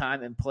date,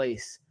 time, and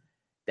place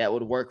that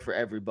would work for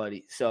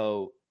everybody.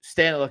 So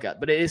stay on the lookout.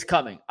 But it is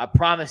coming. I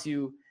promise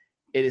you,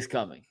 it is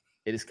coming.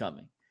 It is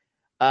coming.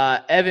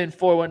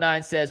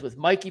 Evan419 says, with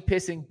Mikey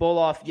pissing Bull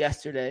off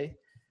yesterday,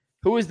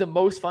 who is the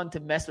most fun to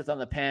mess with on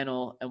the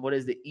panel, and what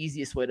is the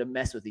easiest way to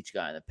mess with each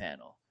guy on the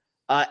panel?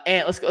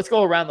 And let's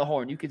go around the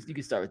horn. You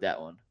can start with that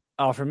one.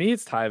 Oh, for me,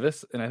 it's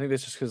Tyvis, and I think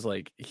that's just because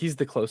like he's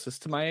the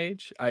closest to my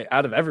age.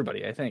 Out of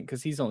everybody, I think,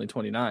 because he's only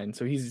 29,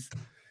 so he's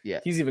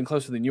even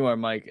closer than you are,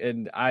 Mike.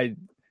 And I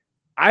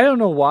don't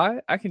know why.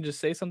 I can just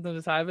say something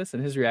to Tyvis,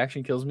 and his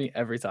reaction kills me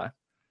every time.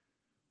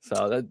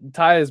 So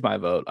Ty is my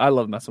vote. I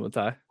love messing with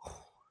Ty.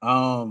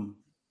 I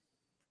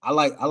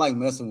like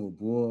messing with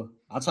Bull.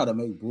 I try to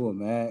make Bull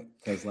mad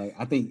because like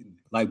I think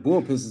like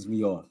Bull pisses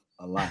me off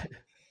a lot.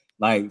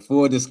 Like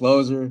full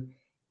disclosure,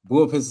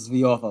 Bull pisses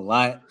me off a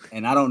lot,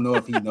 and I don't know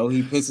if he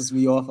pisses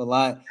me off a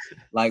lot.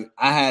 Like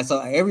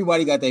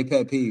everybody got their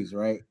pet peeves,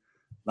 right?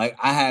 Like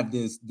I have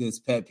this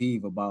pet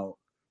peeve about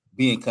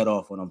being cut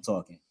off when I'm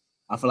talking.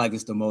 I feel like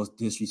it's the most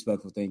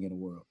disrespectful thing in the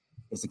world.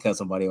 It's to cut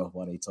somebody off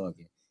while they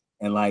talking,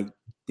 and like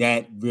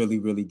that really,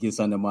 really gets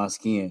under my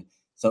skin.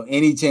 So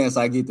any chance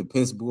I get to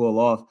piss Bull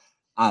off,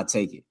 I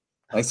take it.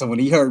 Like so when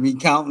he heard me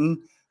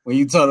counting, when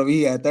you told him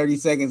he had 30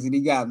 seconds and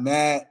he got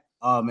mad,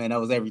 oh man, that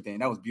was everything.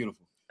 That was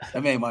beautiful.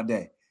 That made my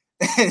day.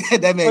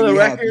 That made me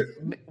happy.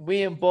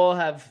 We and Bull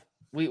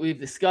we've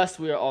discussed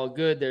we are all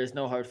good. There's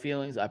no hard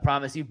feelings. I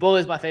promise you. Bull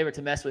is my favorite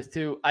to mess with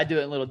too. I do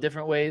it in little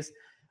different ways.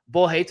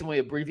 Bull hates when we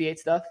abbreviate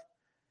stuff.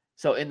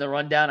 So in the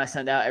rundown I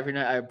send out every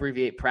night, I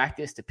abbreviate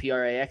practice to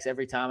PRAX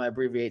every time. I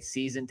abbreviate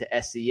season to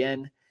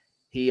SCN.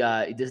 He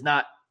does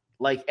not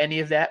like any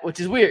of that, which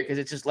is weird because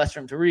it's just less for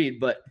him to read,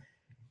 but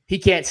he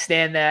can't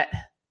stand that.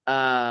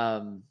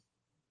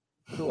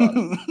 Who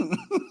else?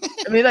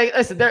 I mean, like,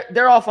 listen,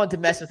 they're all fun to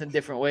mess with in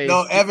different ways.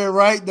 No, Evan,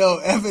 right? No,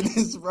 Evan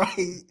is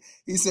right.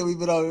 He said we've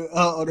been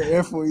on the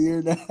air for a year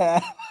and a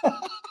half.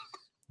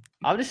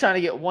 I'm just trying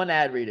to get one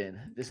ad read in.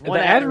 The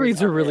ad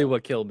reads are really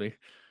what killed me.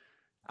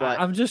 But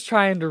I'm just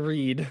trying to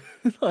read.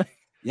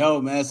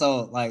 Yo, man.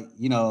 So, like,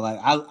 you know, like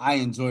I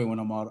enjoy when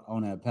I'm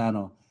on that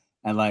panel,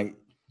 and like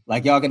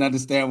y'all can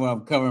understand where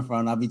I'm coming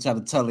from. I'll be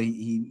trying to tell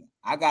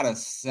I got a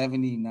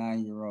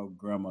 79-year-old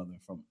grandmother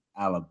from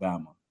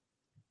Alabama.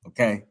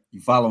 Okay, you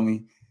follow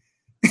me?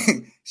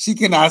 She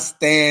cannot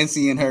stand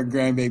seeing her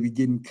grandbaby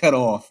getting cut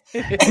off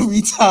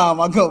every time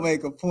I go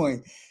make a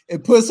point.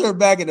 It puts her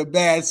back in a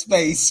bad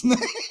space.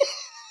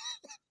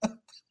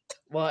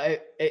 Well,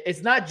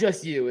 it's not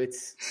just you.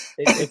 It's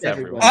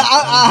everyone.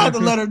 I had to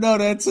let her know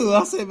that too.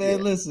 I said,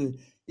 man, listen,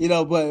 you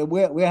know, but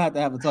we'll have to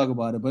have a talk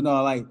about it. But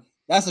no, like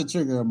that's a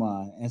trigger of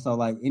mine. And so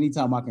like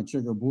anytime I can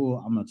trigger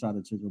Bull, I'm gonna try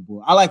to trigger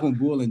Bull. I like when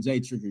Bull and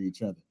Jay trigger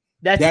each other.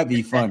 That'd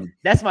be funny.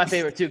 That's my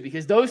favorite too,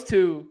 because those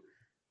two,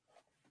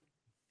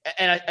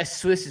 and I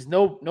swear this is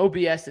no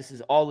BS. This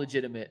is all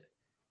legitimate.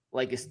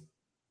 Like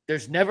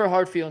there's never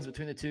hard feelings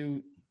between the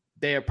two.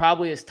 They are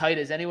probably as tight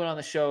as anyone on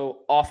the show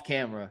off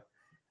camera.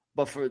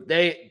 But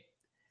they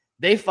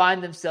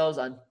find themselves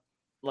on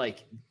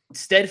like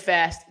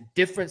steadfast,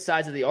 different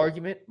sides of the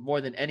argument more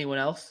than anyone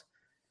else.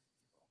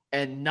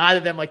 And neither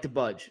of them like to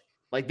budge.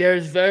 Like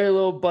there's very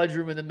little budge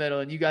room in the middle.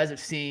 And you guys have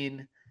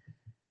seen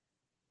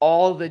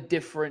all the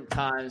different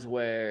times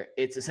where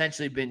it's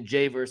essentially been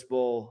Jay versus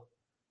Bull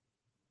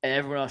and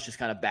everyone else just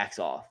kind of backs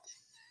off.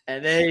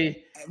 And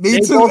Me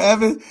too,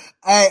 Evan.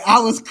 I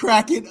was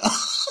cracking up.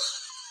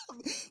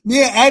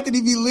 Me and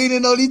Anthony be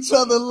leaning on each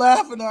other,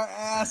 laughing our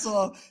ass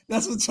off.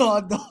 That's what y'all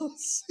don't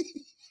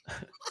see.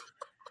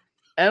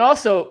 And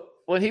also,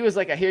 when he was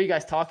like, "I hear you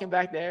guys talking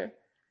back there,"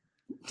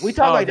 we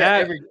talk like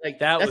that every like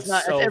that's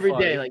every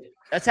day. Like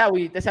that's how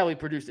we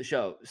produce the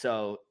show.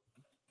 So,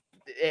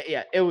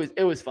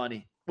 it was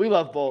funny. We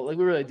love Bull. Like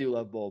we really do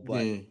love Bull.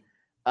 But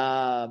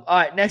all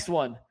right, next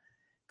one.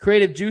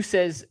 Creative Juice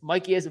says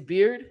Mikey has a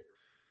beard.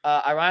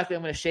 Ironically,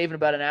 I'm going to shave in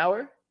about an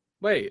hour.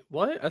 Wait,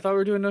 what? I thought we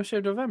were doing No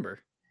Shave November.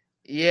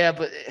 Yeah,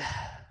 but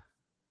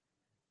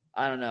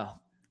I don't know.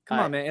 Come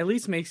on, man. At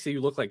least makes you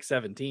look like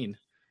 17.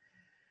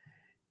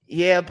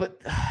 Yeah,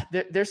 but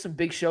there's some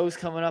big shows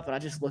coming up, and I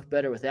just look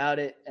better without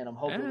it. And I'm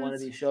hoping one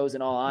of these shows,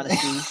 in all honesty,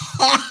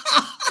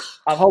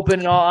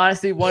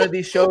 one of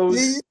these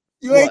shows.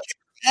 You ain't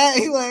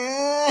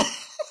like,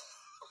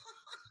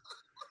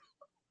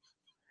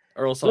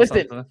 Earl saw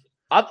listen, something.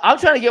 I'm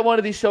trying to get one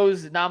of these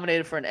shows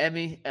nominated for an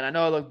Emmy, and I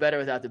know I look better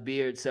without the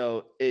beard.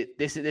 So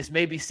this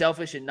may be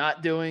selfish in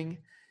not doing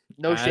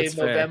No Shave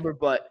November,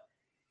 but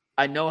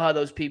I know how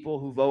those people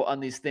who vote on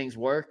these things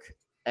work,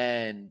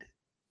 and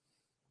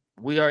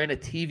we are in a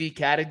TV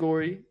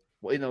category.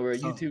 You know, we're a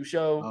YouTube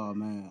show. Oh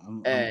man,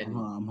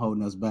 I'm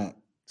holding us back.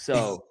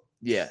 So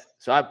yeah,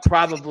 so I'm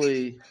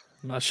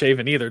not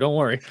shaving either. Don't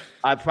worry.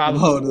 I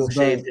probably will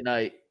shave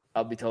tonight.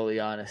 I'll be totally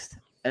honest.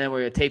 And then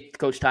we're going to tape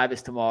Coach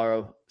Tyvis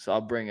tomorrow. So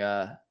I'll bring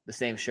the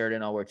same shirt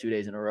in. I'll wear 2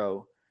 days in a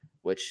row,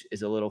 which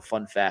is a little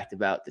fun fact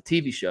about the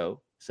TV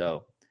show.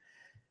 So,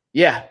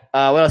 yeah.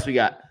 What else we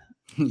got?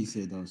 You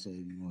said don't say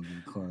you want to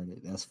get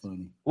carded. That's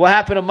funny. What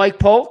happened to Mike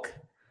Polk?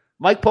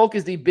 Mike Polk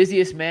is the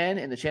busiest man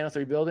in the Channel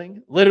 3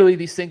 building. Literally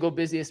the single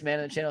busiest man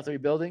in the Channel 3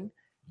 building.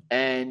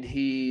 And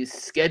his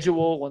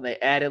schedule, when they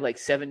added like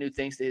 7 new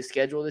things to his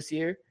schedule this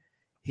year,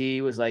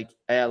 he was like,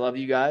 "Hey, I love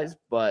you guys,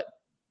 but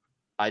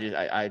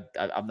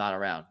I'm not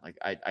around. Like,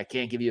 I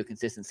can't give you a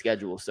consistent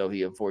schedule." So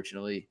he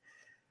unfortunately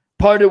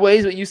parted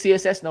ways with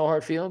UCSS. No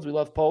hard feelings. We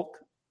love Polk.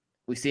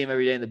 We see him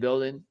every day in the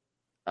building.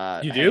 You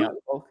hang do? out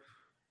with Polk.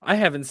 I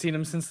haven't seen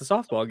him since the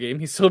softball game.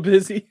 He's so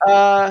busy.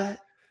 I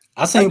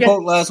seen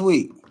Polk last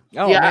week.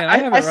 Oh yeah, man, I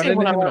haven't run see him into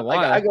when him in a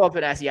while. I go up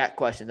and ask Yak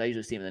questions. I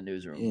usually see him in the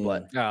newsroom, Yeah.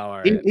 but all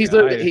right. he's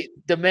literally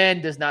the man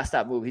does not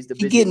stop moving. He's the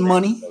He busiest getting man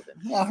in the money. building.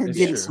 He out here It's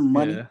getting true. some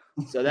money. Yeah.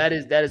 So that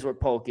is where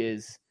Polk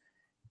is.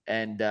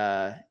 And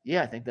I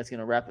think that's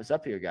gonna wrap us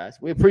up here, guys.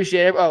 We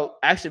appreciate it. Oh,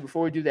 actually,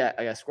 before we do that,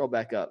 I gotta scroll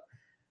back up.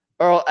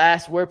 Earl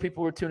asked where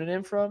people were tuning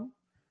in from.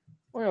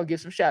 We're gonna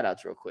give some shout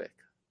outs real quick.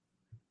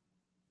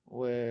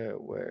 Where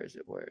is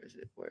it? All right.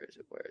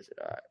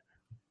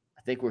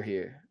 I think we're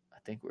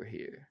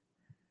here.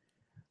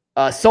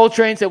 Soul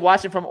Train said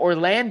watching from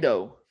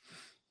Orlando.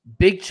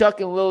 Big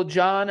Chuck and Lil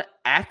John,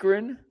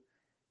 Akron.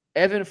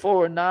 Evan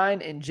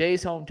 409 in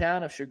Jay's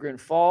hometown of Chagrin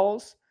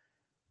Falls.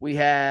 We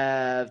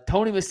have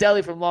Tony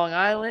Maselli from Long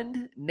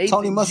Island. Nathan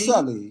Tony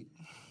Maselli.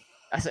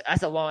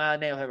 That's a Long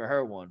Island name. I've never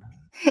heard one.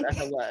 That's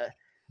a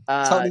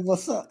lot. Tony,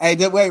 what's up? Hey,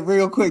 wait,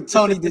 real quick.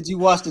 Tony, did you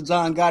watch the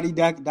John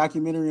Gotti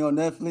documentary on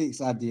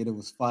Netflix? I did. It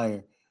was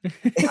fire. I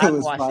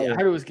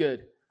heard it was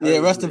good. Yeah,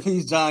 rest in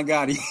peace, John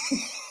Gotti.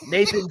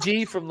 Nathan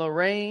G from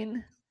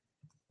Lorraine.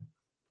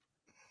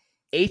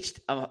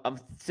 I'm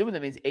assuming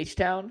that means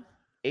H-Town.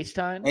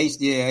 H-Town?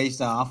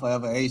 H-Town. I'm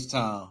forever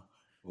H-Town.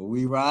 Well,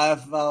 we ride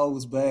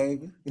foes,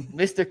 baby.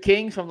 Mr.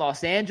 King from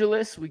Los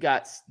Angeles. We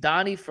got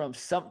Donnie from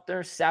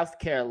Sumter, South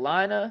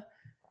Carolina.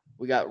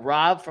 We got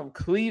Rob from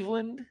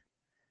Cleveland.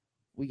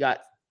 We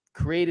got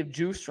Creative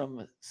Juice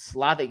from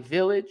Slavic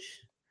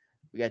Village.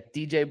 We got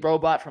DJ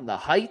Brobot from the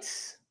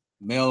Heights.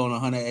 Male on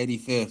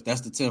 185th.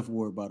 That's the 10th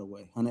ward, by the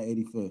way.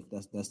 185th.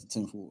 That's the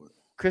 10th ward.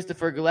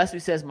 Christopher Gillespie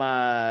says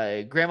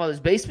my grandmother's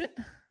basement.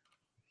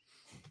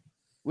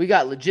 We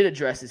got legit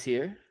addresses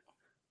here.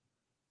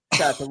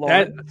 Shout out to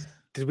Lawrence.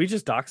 Did we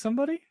just dox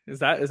somebody? Is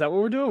that what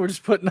we're doing? We're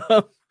just putting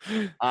up.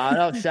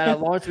 No, shout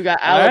out Lawrence. We got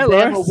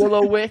Alabama, right,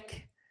 Willow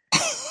Wick.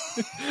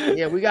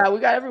 Yeah, we got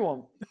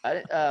everyone.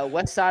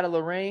 West side of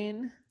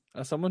Lorraine.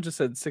 Someone just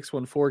said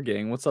 614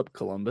 gang. What's up,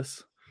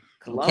 Columbus?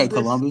 Okay,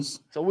 Columbus.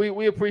 So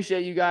we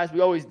appreciate you guys. We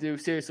always do.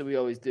 Seriously, we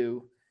always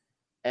do.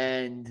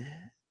 And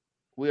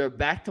we are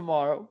back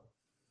tomorrow.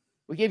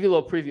 We gave you a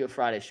little preview of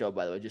Friday's show,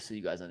 by the way, just so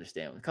you guys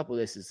understand. A couple of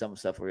this is some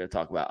stuff we're going to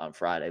talk about on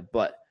Friday.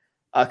 But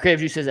Creative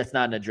Juice says that's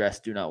not an address.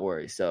 Do not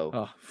worry.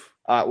 So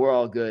we're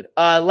all good.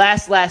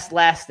 Last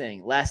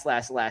thing.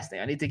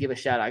 I need to give a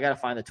shout out. I got to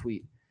find the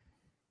tweet.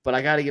 But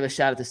I got to give a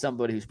shout out to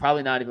somebody who's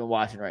probably not even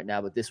watching right now,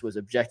 but this was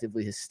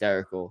objectively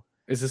hysterical.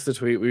 Is this the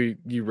tweet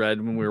you read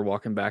when we were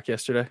walking back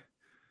yesterday?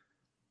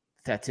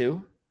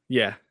 Tattoo?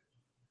 Yeah.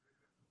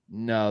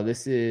 No,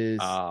 this is.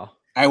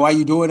 Hey, why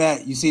you doing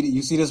that? You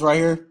see this right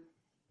here?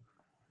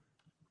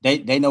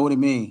 They know what it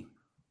means.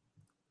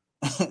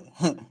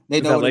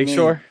 They know what it means.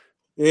 Lakeshore?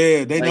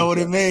 Yeah, they know what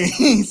it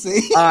means.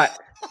 See? All right.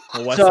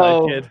 West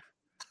Side Kid.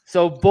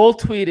 So Bull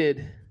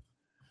tweeted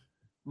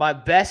my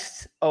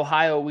best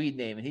Ohio weed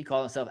name, and he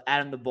called himself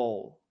Adam the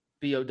Bowl,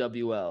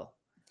 BOWL.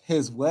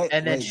 His what?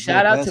 And then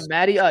shout out to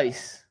Matty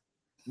Ice.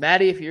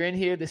 Matty, if you're in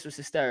here, this was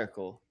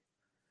hysterical.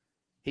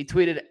 He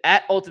tweeted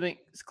at Ultimate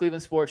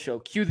Cleveland Sports Show,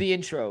 cue the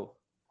intro.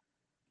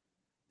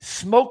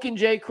 Smoking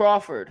Jay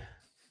Crawford,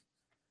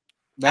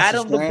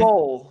 Adam the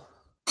Bowl,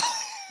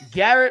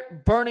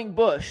 Garrett Burning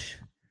Bush,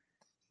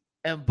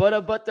 and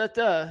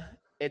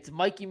it's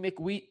Mikey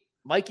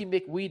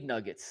McWeed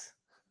Nuggets.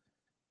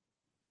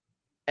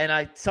 And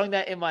I sung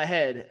that in my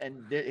head,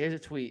 and here's a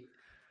tweet.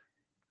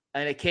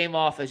 And it came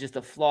off as just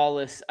a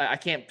flawless. I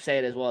can't say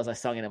it as well as I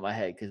sung it in my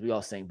head because we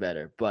all sing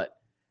better. But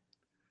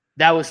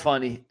that was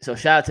funny. So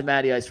shout out to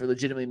Matty Ice for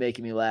legitimately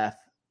making me laugh.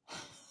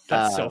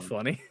 That's so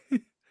funny.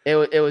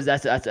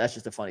 That's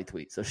just a funny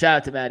tweet. So shout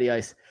out to Matty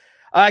Ice.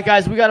 All right,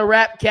 guys, we got a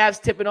wrap.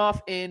 Cavs tipping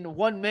off in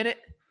 1 minute.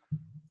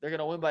 They're going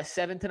to win by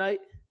 7 tonight.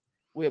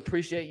 We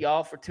appreciate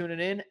y'all for tuning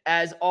in.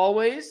 As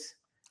always,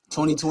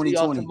 2020. We'll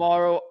see y'all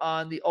tomorrow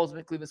on the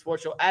Ultimate Cleveland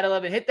Sports Show at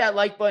 11. Hit that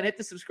like button. Hit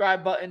the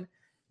subscribe button.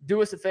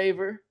 Do us a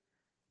favor.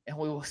 And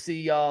we will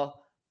see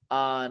y'all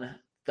on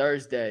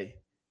Thursday.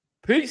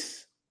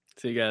 Peace.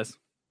 See you guys.